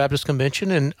recent Southern Baptist Convention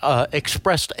and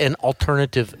expressed an alternative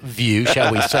view,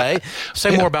 shall we say.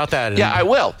 Say more about that. Yeah, I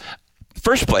will.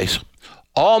 First place,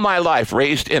 all my life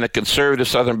raised in a conservative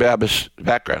Southern Baptist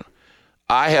background,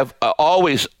 I have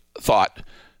always thought,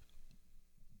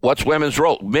 what's women's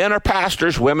role? Men are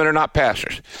pastors, women are not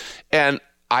pastors. And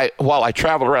while I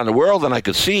traveled around the world and I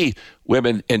could see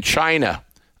women in China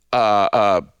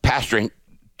pastoring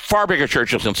far bigger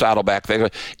churches than Saddleback,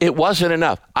 it wasn't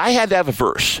enough. I had to have a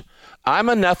verse. I'm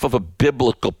enough of a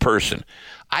biblical person.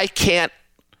 I can't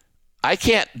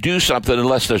do something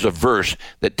unless there's a verse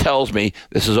that tells me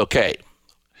this is okay.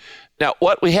 Now,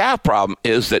 what we have problem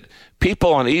is that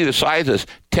people on either side of this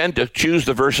tend to choose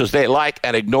the verses they like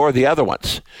and ignore the other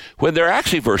ones, when there are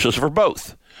actually verses for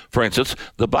both. For instance,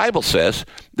 the Bible says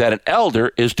that an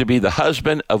elder is to be the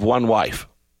husband of one wife.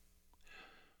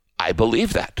 I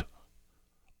believe that.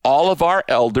 All of our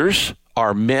elders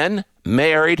are men,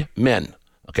 married men,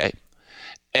 okay?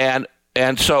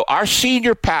 And so our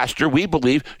senior pastor, we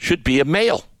believe, should be a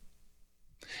male.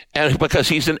 And because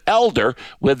he's an elder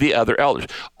with the other elders.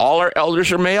 All our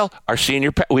elders are male.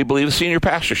 We believe the senior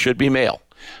pastor should be male.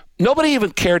 Nobody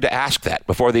even cared to ask that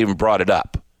before they even brought it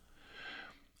up.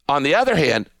 On the other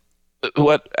hand,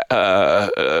 what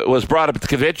was brought up at the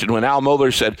convention when Al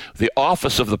Mohler said the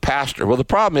office of the pastor. Well, the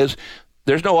problem is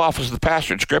there's no office of the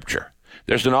pastor in Scripture.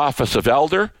 There's an office of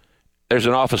elder. There's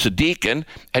an office of deacon,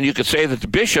 and you could say that the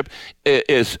bishop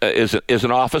is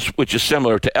an office which is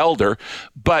similar to elder.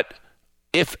 But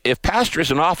if pastor is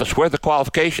an office, where are the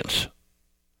qualifications?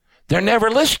 They're never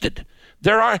listed.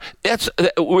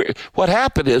 What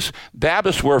happened is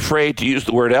Baptists were afraid to use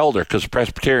the word elder because of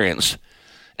Presbyterians,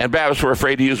 and Baptists were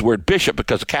afraid to use the word bishop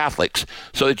because of Catholics,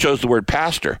 so they chose the word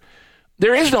pastor.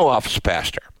 There is no office of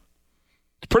pastor.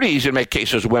 It's pretty easy to make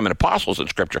cases of women apostles in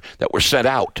Scripture that were sent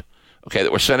out. Okay,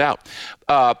 that were sent out.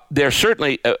 There are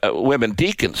certainly women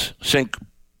deacons, St.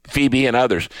 Phoebe and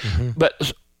others. Mm-hmm.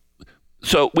 But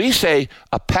so we say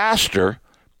a pastor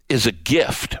is a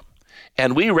gift,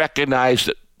 and we recognize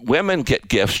that women get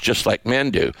gifts just like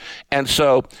men do. And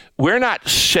so we're not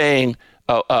saying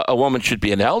a woman should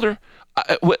be an elder.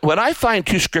 When I find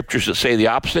two scriptures that say the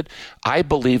opposite, I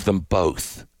believe them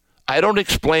both. I don't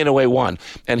explain away one.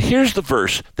 And here's the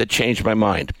verse that changed my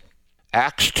mind.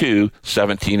 Acts 2,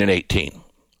 17 and 18.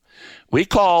 We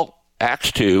call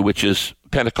Acts 2, which is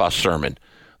Pentecost sermon,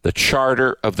 the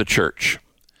charter of the church.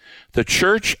 The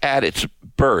church at its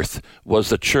birth was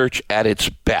the church at its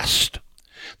best.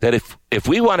 That if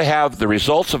we want to have the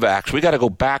results of Acts, we got to go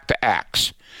back to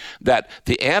Acts. That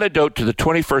the antidote to the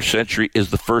 21st century is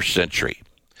the first century.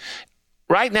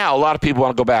 Right now, a lot of people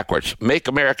want to go backwards. Make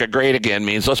America great again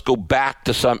means let's go back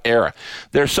to some era.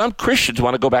 There are some Christians who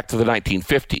want to go back to the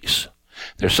 1950s.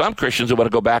 There's some Christians who want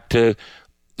to go back to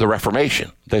the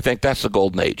Reformation. They think that's the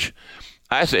golden age.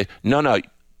 I say, no.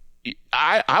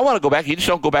 I want to go back. You just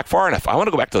don't go back far enough. I want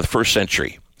to go back to the first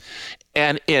century.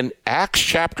 And in Acts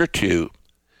chapter 2,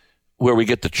 where we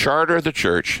get the charter of the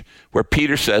church, where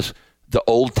Peter says the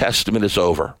Old Testament is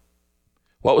over.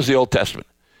 What was the Old Testament?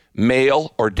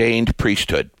 Male ordained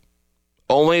priesthood.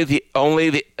 Only the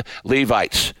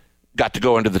Levites got to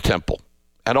go into the temple.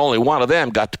 And only one of them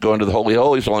got to go into the Holy of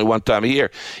Holies only one time a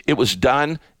year. It was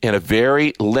done in a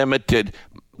very limited.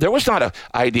 There was not an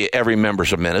idea every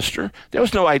member's a minister. There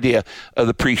was no idea of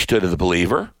the priesthood of the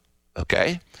believer.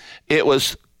 Okay? It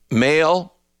was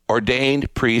male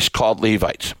ordained priests called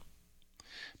Levites.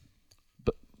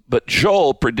 But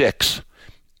Joel predicts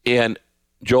in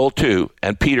Joel 2,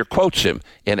 and Peter quotes him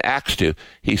in Acts 2.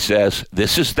 He says,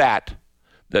 this is that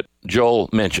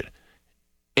Joel mentioned.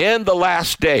 In the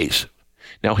last days.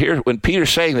 Now here, when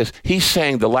Peter's saying this, he's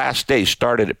saying the last days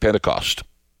started at Pentecost.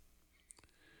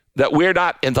 That we're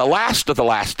not in the last of the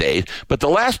last days, but the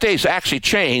last days actually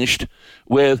changed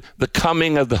with the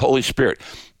coming of the Holy Spirit.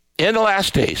 In the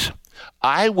last days,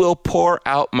 I will pour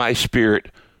out my Spirit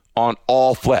on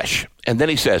all flesh. And then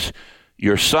he says,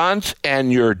 your sons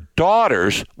and your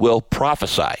daughters will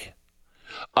prophesy.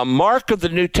 A mark of the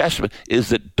New Testament is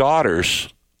that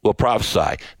daughters will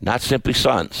prophesy, not simply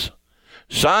sons.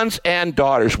 Sons and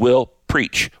daughters will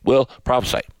preach, will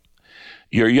prophesy.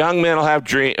 Your young men will have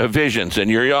visions, and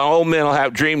your old men will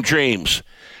have dreams.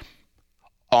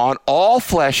 On all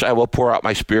flesh I will pour out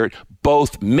my Spirit.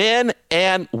 Both men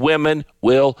and women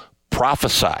will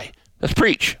prophesy. Let's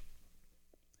preach.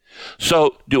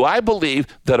 So do I believe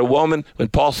that a woman, when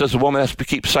Paul says a woman has to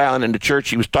keep silent in the church,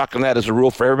 he was talking that as a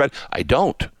rule for everybody? I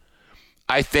don't.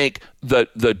 I think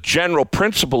the general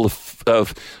principle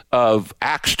of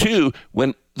Acts 2,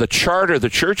 when the charter of the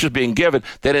church is being given,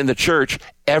 that in the church,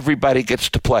 everybody gets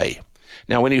to play.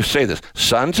 Now, when you say this,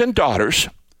 sons and daughters,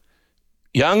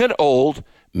 young and old,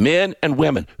 men and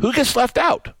women, who gets left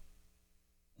out?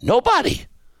 Nobody.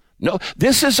 No,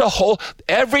 this is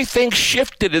everything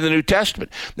shifted in the New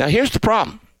Testament. Now, here's the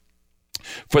problem.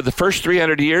 For the first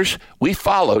 300 years, we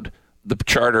followed the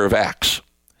charter of Acts.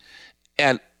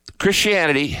 And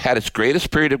Christianity had its greatest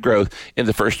period of growth in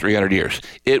the first 300 years.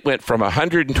 It went from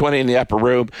 120 in the upper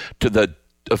room to the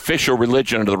official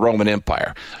religion of the Roman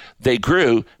Empire. They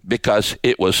grew because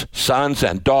it was sons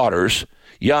and daughters,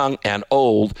 young and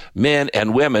old, men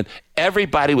and women.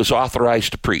 Everybody was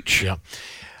authorized to preach. Yeah.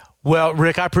 Well,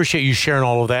 Rick, I appreciate you sharing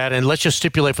all of that. And let's just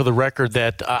stipulate for the record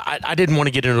that I didn't want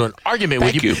to get into an argument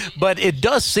with you. But it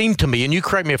does seem to me, and you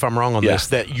correct me if I'm wrong on this,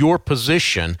 that your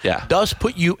position does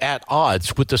put you at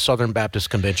odds with the Southern Baptist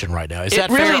Convention right now. Is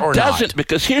that fair or not? It really doesn't,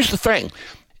 because here's the thing.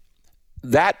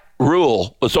 That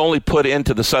rule was only put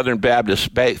into the Southern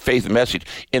Baptist Faith and Message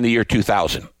in the year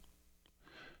 2000.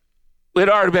 It had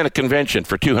already been a convention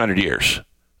for 200 years.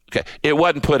 Okay, it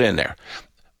wasn't put in there.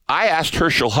 I asked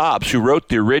Herschel Hobbs, who wrote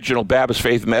the original Baptist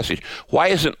Faith Message, why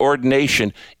isn't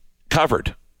ordination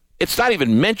covered? It's not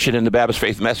even mentioned in the Baptist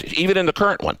Faith Message, even in the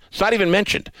current one. It's not even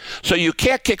mentioned. So you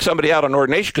can't kick somebody out on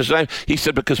ordination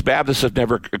because Baptists have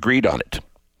never agreed on it.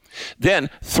 Then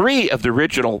 3 of the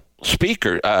original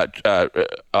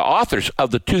authors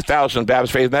of the 2000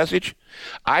 Baptist Faith Message,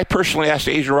 I personally asked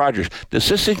Adrian Rogers, does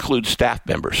this include staff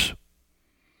members?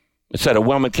 It said a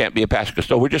woman can't be a pastor. Because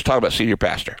no, we're just talking about senior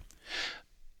pastor.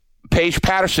 Paige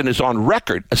Patterson is on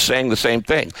record as saying the same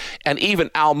thing. And even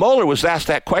Al Mohler was asked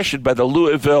that question by the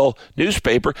Louisville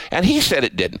newspaper, and he said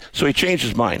it didn't. So he changed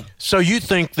his mind. So you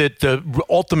think that the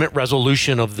ultimate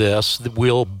resolution of this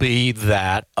will be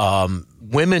that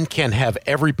women can have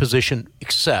every position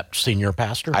except senior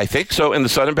pastor? I think so. In the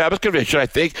Southern Baptist Convention, I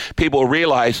think people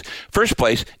realize, first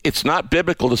place, it's not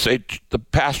biblical to say the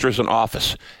pastor is an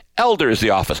office. Elder is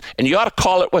the office, and you ought to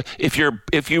call it what if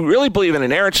you really believe in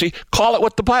inerrancy, call it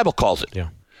what the Bible calls it. Yeah.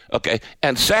 Okay.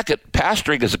 And second,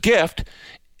 pastoring is a gift,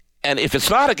 and if it's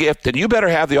not a gift, then you better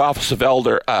have the office of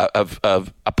elder,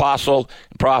 of apostle,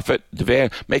 prophet, divine.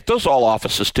 Make those all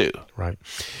offices too. Right.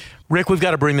 Rick, we've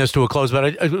got to bring this to a close,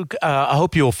 but I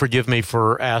hope you'll forgive me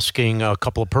for asking a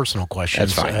couple of personal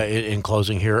questions. That's fine. In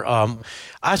closing here.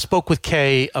 I spoke with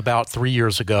Kay about 3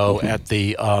 years ago at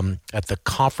the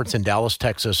conference in Dallas,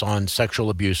 Texas on sexual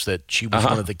abuse that she was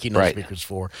one of the keynote speakers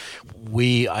for.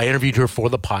 I interviewed her for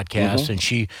the podcast, and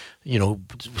she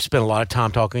spent a lot of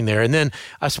time talking there. And then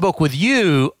I spoke with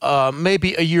you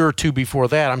maybe a year or two before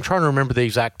that. I'm trying to remember the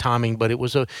exact timing, but it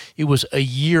was a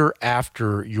year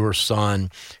after your son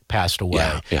passed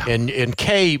away. Yeah. And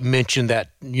Kay mentioned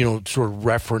that, sort of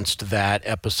referenced that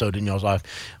episode in y'all's life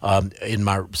in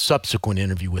my subsequent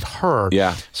interview with her.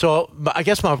 Yeah. So I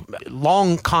guess my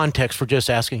long context for just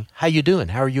asking, how you doing?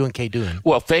 How are you and Kay doing?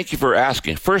 Well, thank you for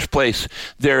asking. First place,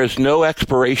 there is no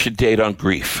expiration date on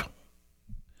grief.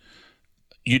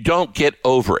 You don't get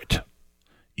over it.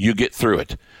 You get through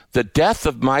it. The death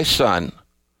of my son,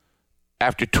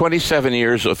 after 27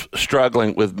 years of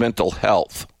struggling with mental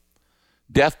health,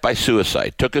 death by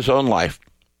suicide, took his own life,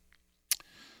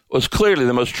 was clearly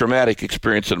the most traumatic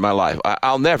experience in my life.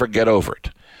 I'll never get over it.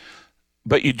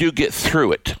 But you do get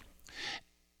through it.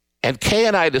 And Kay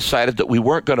and I decided that we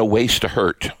weren't going to waste a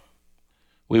hurt.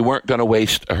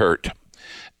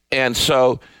 And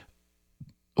so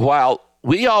while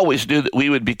we always knew that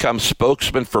we would become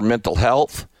spokesmen for mental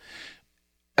health,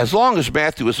 as long as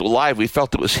Matthew was alive, we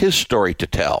felt it was his story to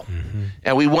tell. Mm-hmm.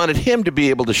 And we wanted him to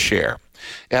be able to share.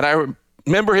 And I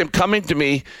remember him coming to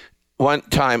me one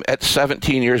time at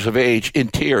 17 years of age in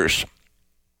tears.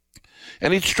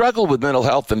 And he'd struggled with mental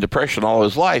health and depression all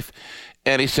his life.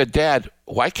 And he said, "Dad,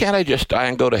 why can't I just die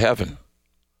and go to heaven?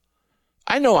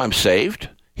 I know I'm saved."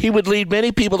 He would lead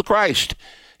many people to Christ.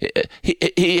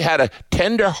 He had a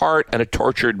tender heart and a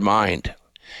tortured mind.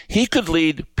 He could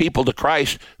lead people to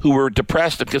Christ who were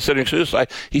depressed and considering suicide.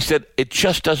 He said, "It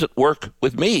just doesn't work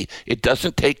with me. It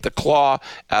doesn't take the claw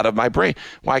out of my brain.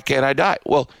 Why can't I die?"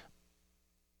 Well,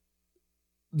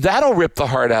 that'll rip the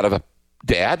heart out of a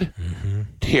dad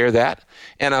to hear that.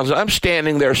 And as I'm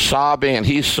standing there sobbing and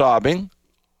he's sobbing,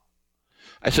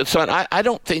 I said, "Son, I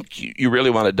don't think you really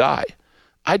want to die.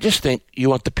 I just think you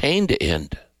want the pain to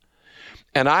end.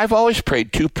 And I've always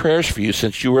prayed two prayers for you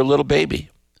since you were a little baby.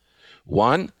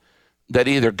 One, that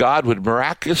either God would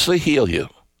miraculously heal you.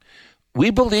 We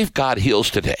believe God heals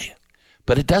today,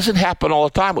 but it doesn't happen all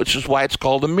the time, which is why it's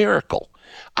called a miracle.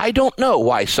 I don't know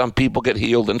why some people get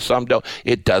healed and some don't.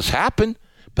 It does happen,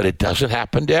 but it doesn't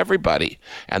happen to everybody.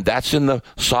 And that's in the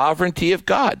sovereignty of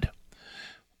God.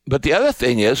 But the other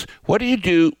thing is, what do you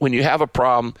do when you have a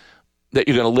problem that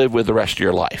you're going to live with the rest of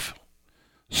your life?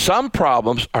 Some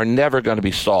problems are never going to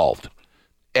be solved.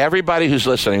 Everybody who's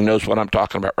listening knows what I'm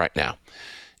talking about right now.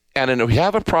 And if you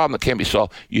have a problem that can't be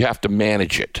solved, you have to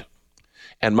manage it.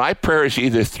 And my prayer is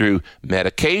either through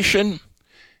medication,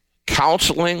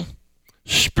 counseling,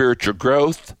 spiritual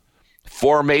growth,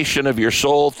 formation of your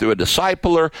soul through a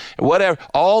discipler, whatever.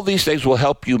 All these things will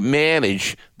help you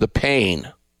manage the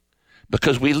pain.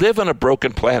 Because we live on a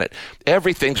broken planet.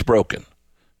 Everything's broken.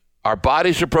 Our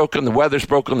bodies are broken, the weather's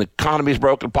broken, the economy's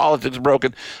broken, politics is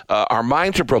broken, our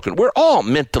minds are broken. We're all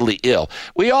mentally ill.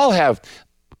 We all have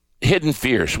hidden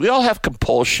fears. We all have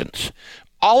compulsions.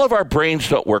 All of our brains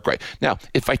don't work right. Now,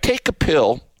 if I take a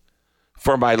pill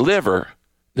for my liver,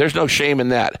 there's no shame in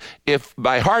that. If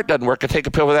my heart doesn't work, I take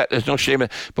a pill for that, there's no shame in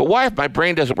it. But why, if my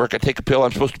brain doesn't work, I take a pill,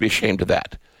 I'm supposed to be ashamed of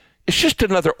that? It's just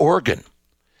another organ.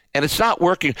 And it's not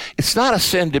working. It's not a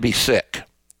sin to be sick.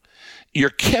 Your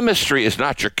chemistry is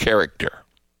not your character,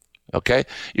 okay?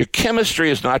 Your chemistry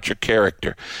is not your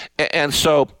character. And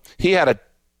so he had,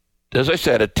 as I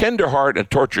said, a tender heart and a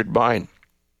tortured mind.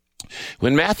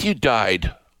 When Matthew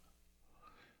died,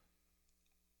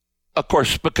 of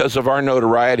course, because of our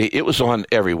notoriety, it was on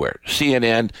everywhere.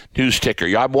 CNN, news ticker.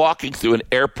 I'm walking through an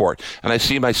airport, and I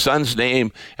see my son's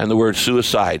name and the word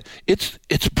suicide. It's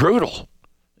brutal.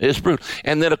 It's brutal.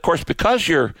 And then, of course, because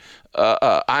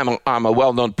I'm a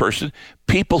well-known person,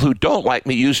 people who don't like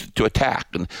me used it to attack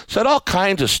and said all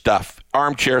kinds of stuff,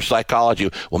 armchair psychology.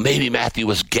 Well, maybe Matthew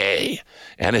was gay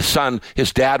and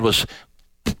his dad was,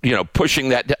 pushing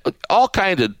that, all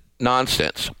kinds of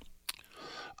nonsense.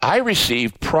 I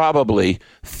received probably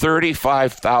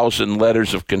 35,000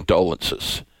 letters of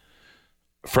condolences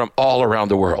from all around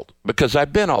the world because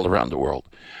I've been all around the world.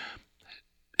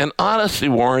 And honestly,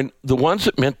 Warren, the ones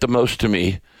that meant the most to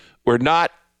me were not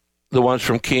the ones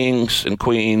from kings and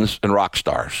queens and rock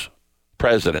stars,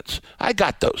 presidents. I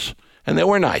got those, and they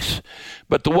were nice.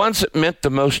 But the ones that meant the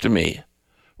most to me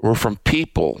were from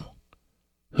people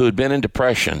who had been in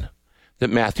depression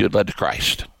that Matthew had led to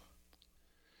Christ.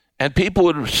 And people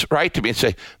would write to me and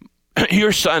say,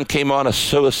 "Your son came on a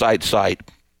suicide site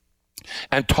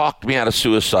and talked me out of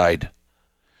suicide.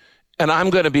 And I'm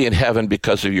going to be in heaven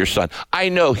because of your son. I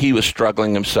know he was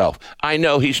struggling himself. I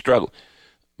know he struggled.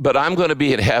 But I'm going to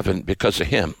be in heaven because of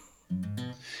him."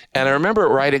 And I remember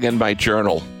writing in my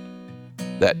journal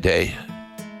that day,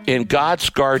 "In God's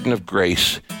garden of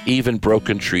grace, even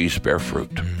broken trees bear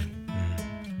fruit."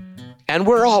 And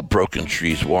we're all broken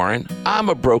trees, Warren. I'm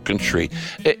a broken tree.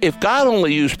 If God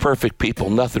only used perfect people,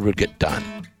 nothing would get done.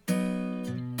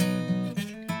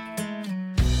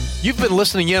 You've been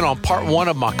listening in on part 1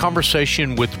 of my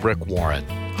conversation with Rick Warren.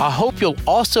 I hope you'll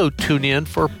also tune in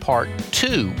for part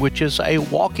 2, which is a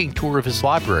walking tour of his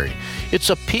library. It's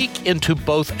a peek into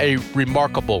both a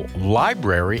remarkable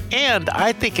library, and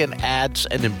I think it adds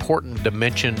an important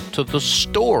dimension to the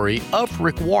story of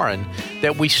Rick Warren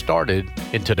that we started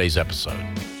in today's episode.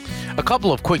 A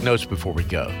couple of quick notes before we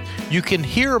go. You can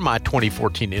hear my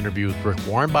 2014 interview with Rick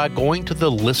Warren by going to the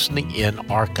Listening In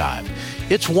archive.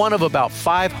 It's one of about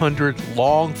 500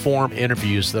 long-form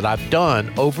interviews that I've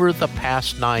done over the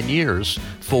past 9 years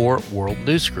for World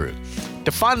News Group.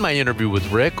 To find my interview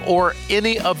with Rick or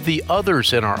any of the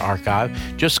others in our archive,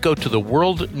 just go to the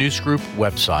World News Group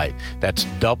website. That's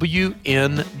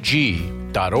WNG.org,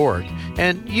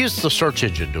 and use the search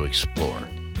engine to explore.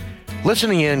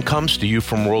 Listening In comes to you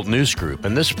from World News Group,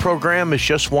 and this program is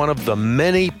just one of the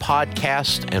many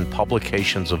podcasts and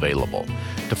publications available.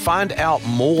 To find out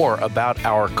more about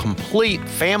our complete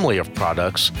family of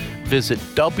products, visit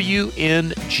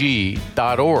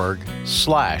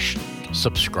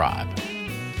WNG.org/subscribe.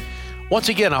 Once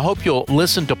again, I hope you'll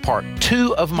listen to part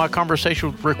 2 of my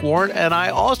conversation with Rick Warren, and I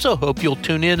also hope you'll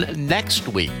tune in next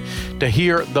week to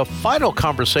hear the final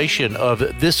conversation of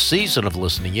this season of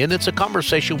Listening In. It's a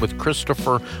conversation with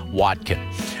Christopher Watkin.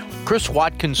 Chris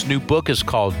Watkin's new book is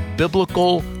called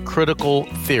Biblical Critical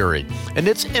Theory, and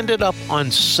it's ended up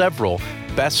on several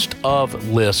best of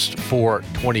lists for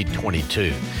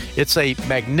 2022. It's a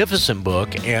magnificent book,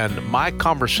 and my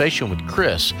conversation with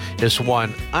Chris is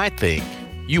one I think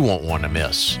you won't want to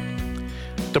miss.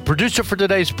 The producer for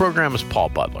today's program is Paul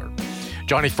Butler.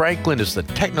 Johnny Franklin is the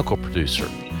technical producer.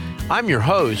 I'm your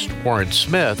host, Warren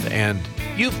Smith, and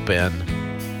you've been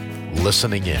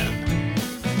listening in.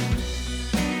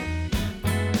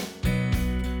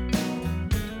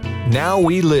 Now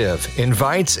We Live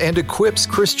invites and equips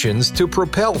Christians to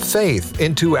propel faith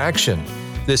into action.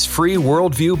 This free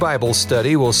worldview Bible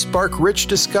study will spark rich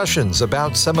discussions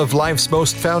about some of life's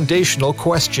most foundational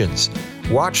questions.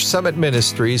 Watch Summit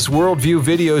Ministries Worldview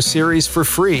video series for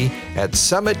free at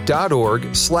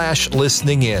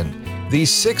summit.org/listeningin.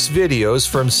 These 6 videos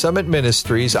from Summit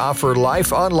Ministries offer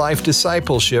life-on-life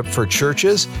discipleship for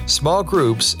churches, small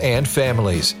groups, and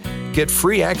families. Get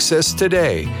free access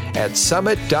today at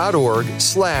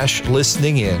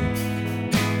summit.org/listeningin.